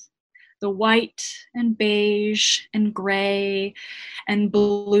magnetize. The white and beige and gray and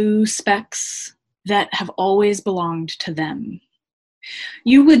blue specks that have always belonged to them.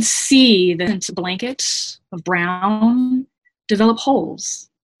 You would see the blanket of brown develop holes,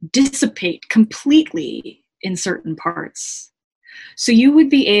 dissipate completely in certain parts. So you would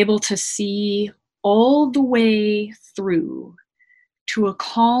be able to see all the way through to a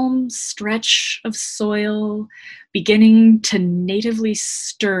calm stretch of soil beginning to natively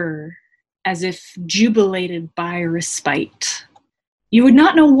stir as if jubilated by respite. You would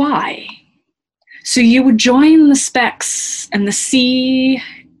not know why. So you would join the specks and the sea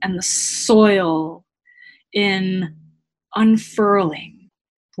and the soil in unfurling,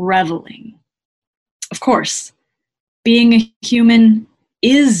 reveling. Of course, being a human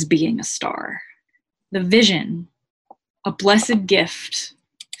is being a star. The vision, a blessed gift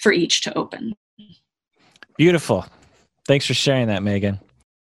for each to open. Beautiful. Thanks for sharing that, Megan.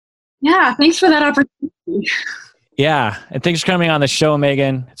 Yeah, thanks for that opportunity. Yeah, and thanks for coming on the show,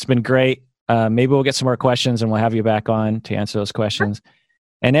 Megan. It's been great. Maybe we'll get some more questions and we'll have you back on to answer those questions.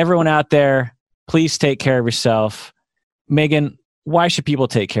 And everyone out there, please take care of yourself. Megan, why should people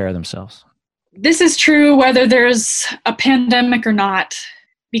take care of themselves? This is true whether there's a pandemic or not,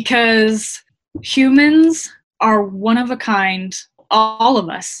 because humans are one of a kind, all of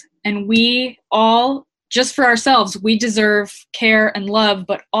us, and we all, just for ourselves, we deserve care and love,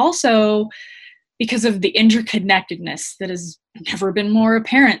 but also because of the interconnectedness that has never been more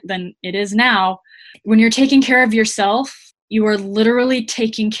apparent than it is now. When you're taking care of yourself, you are literally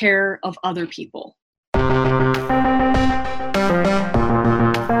taking care of other people.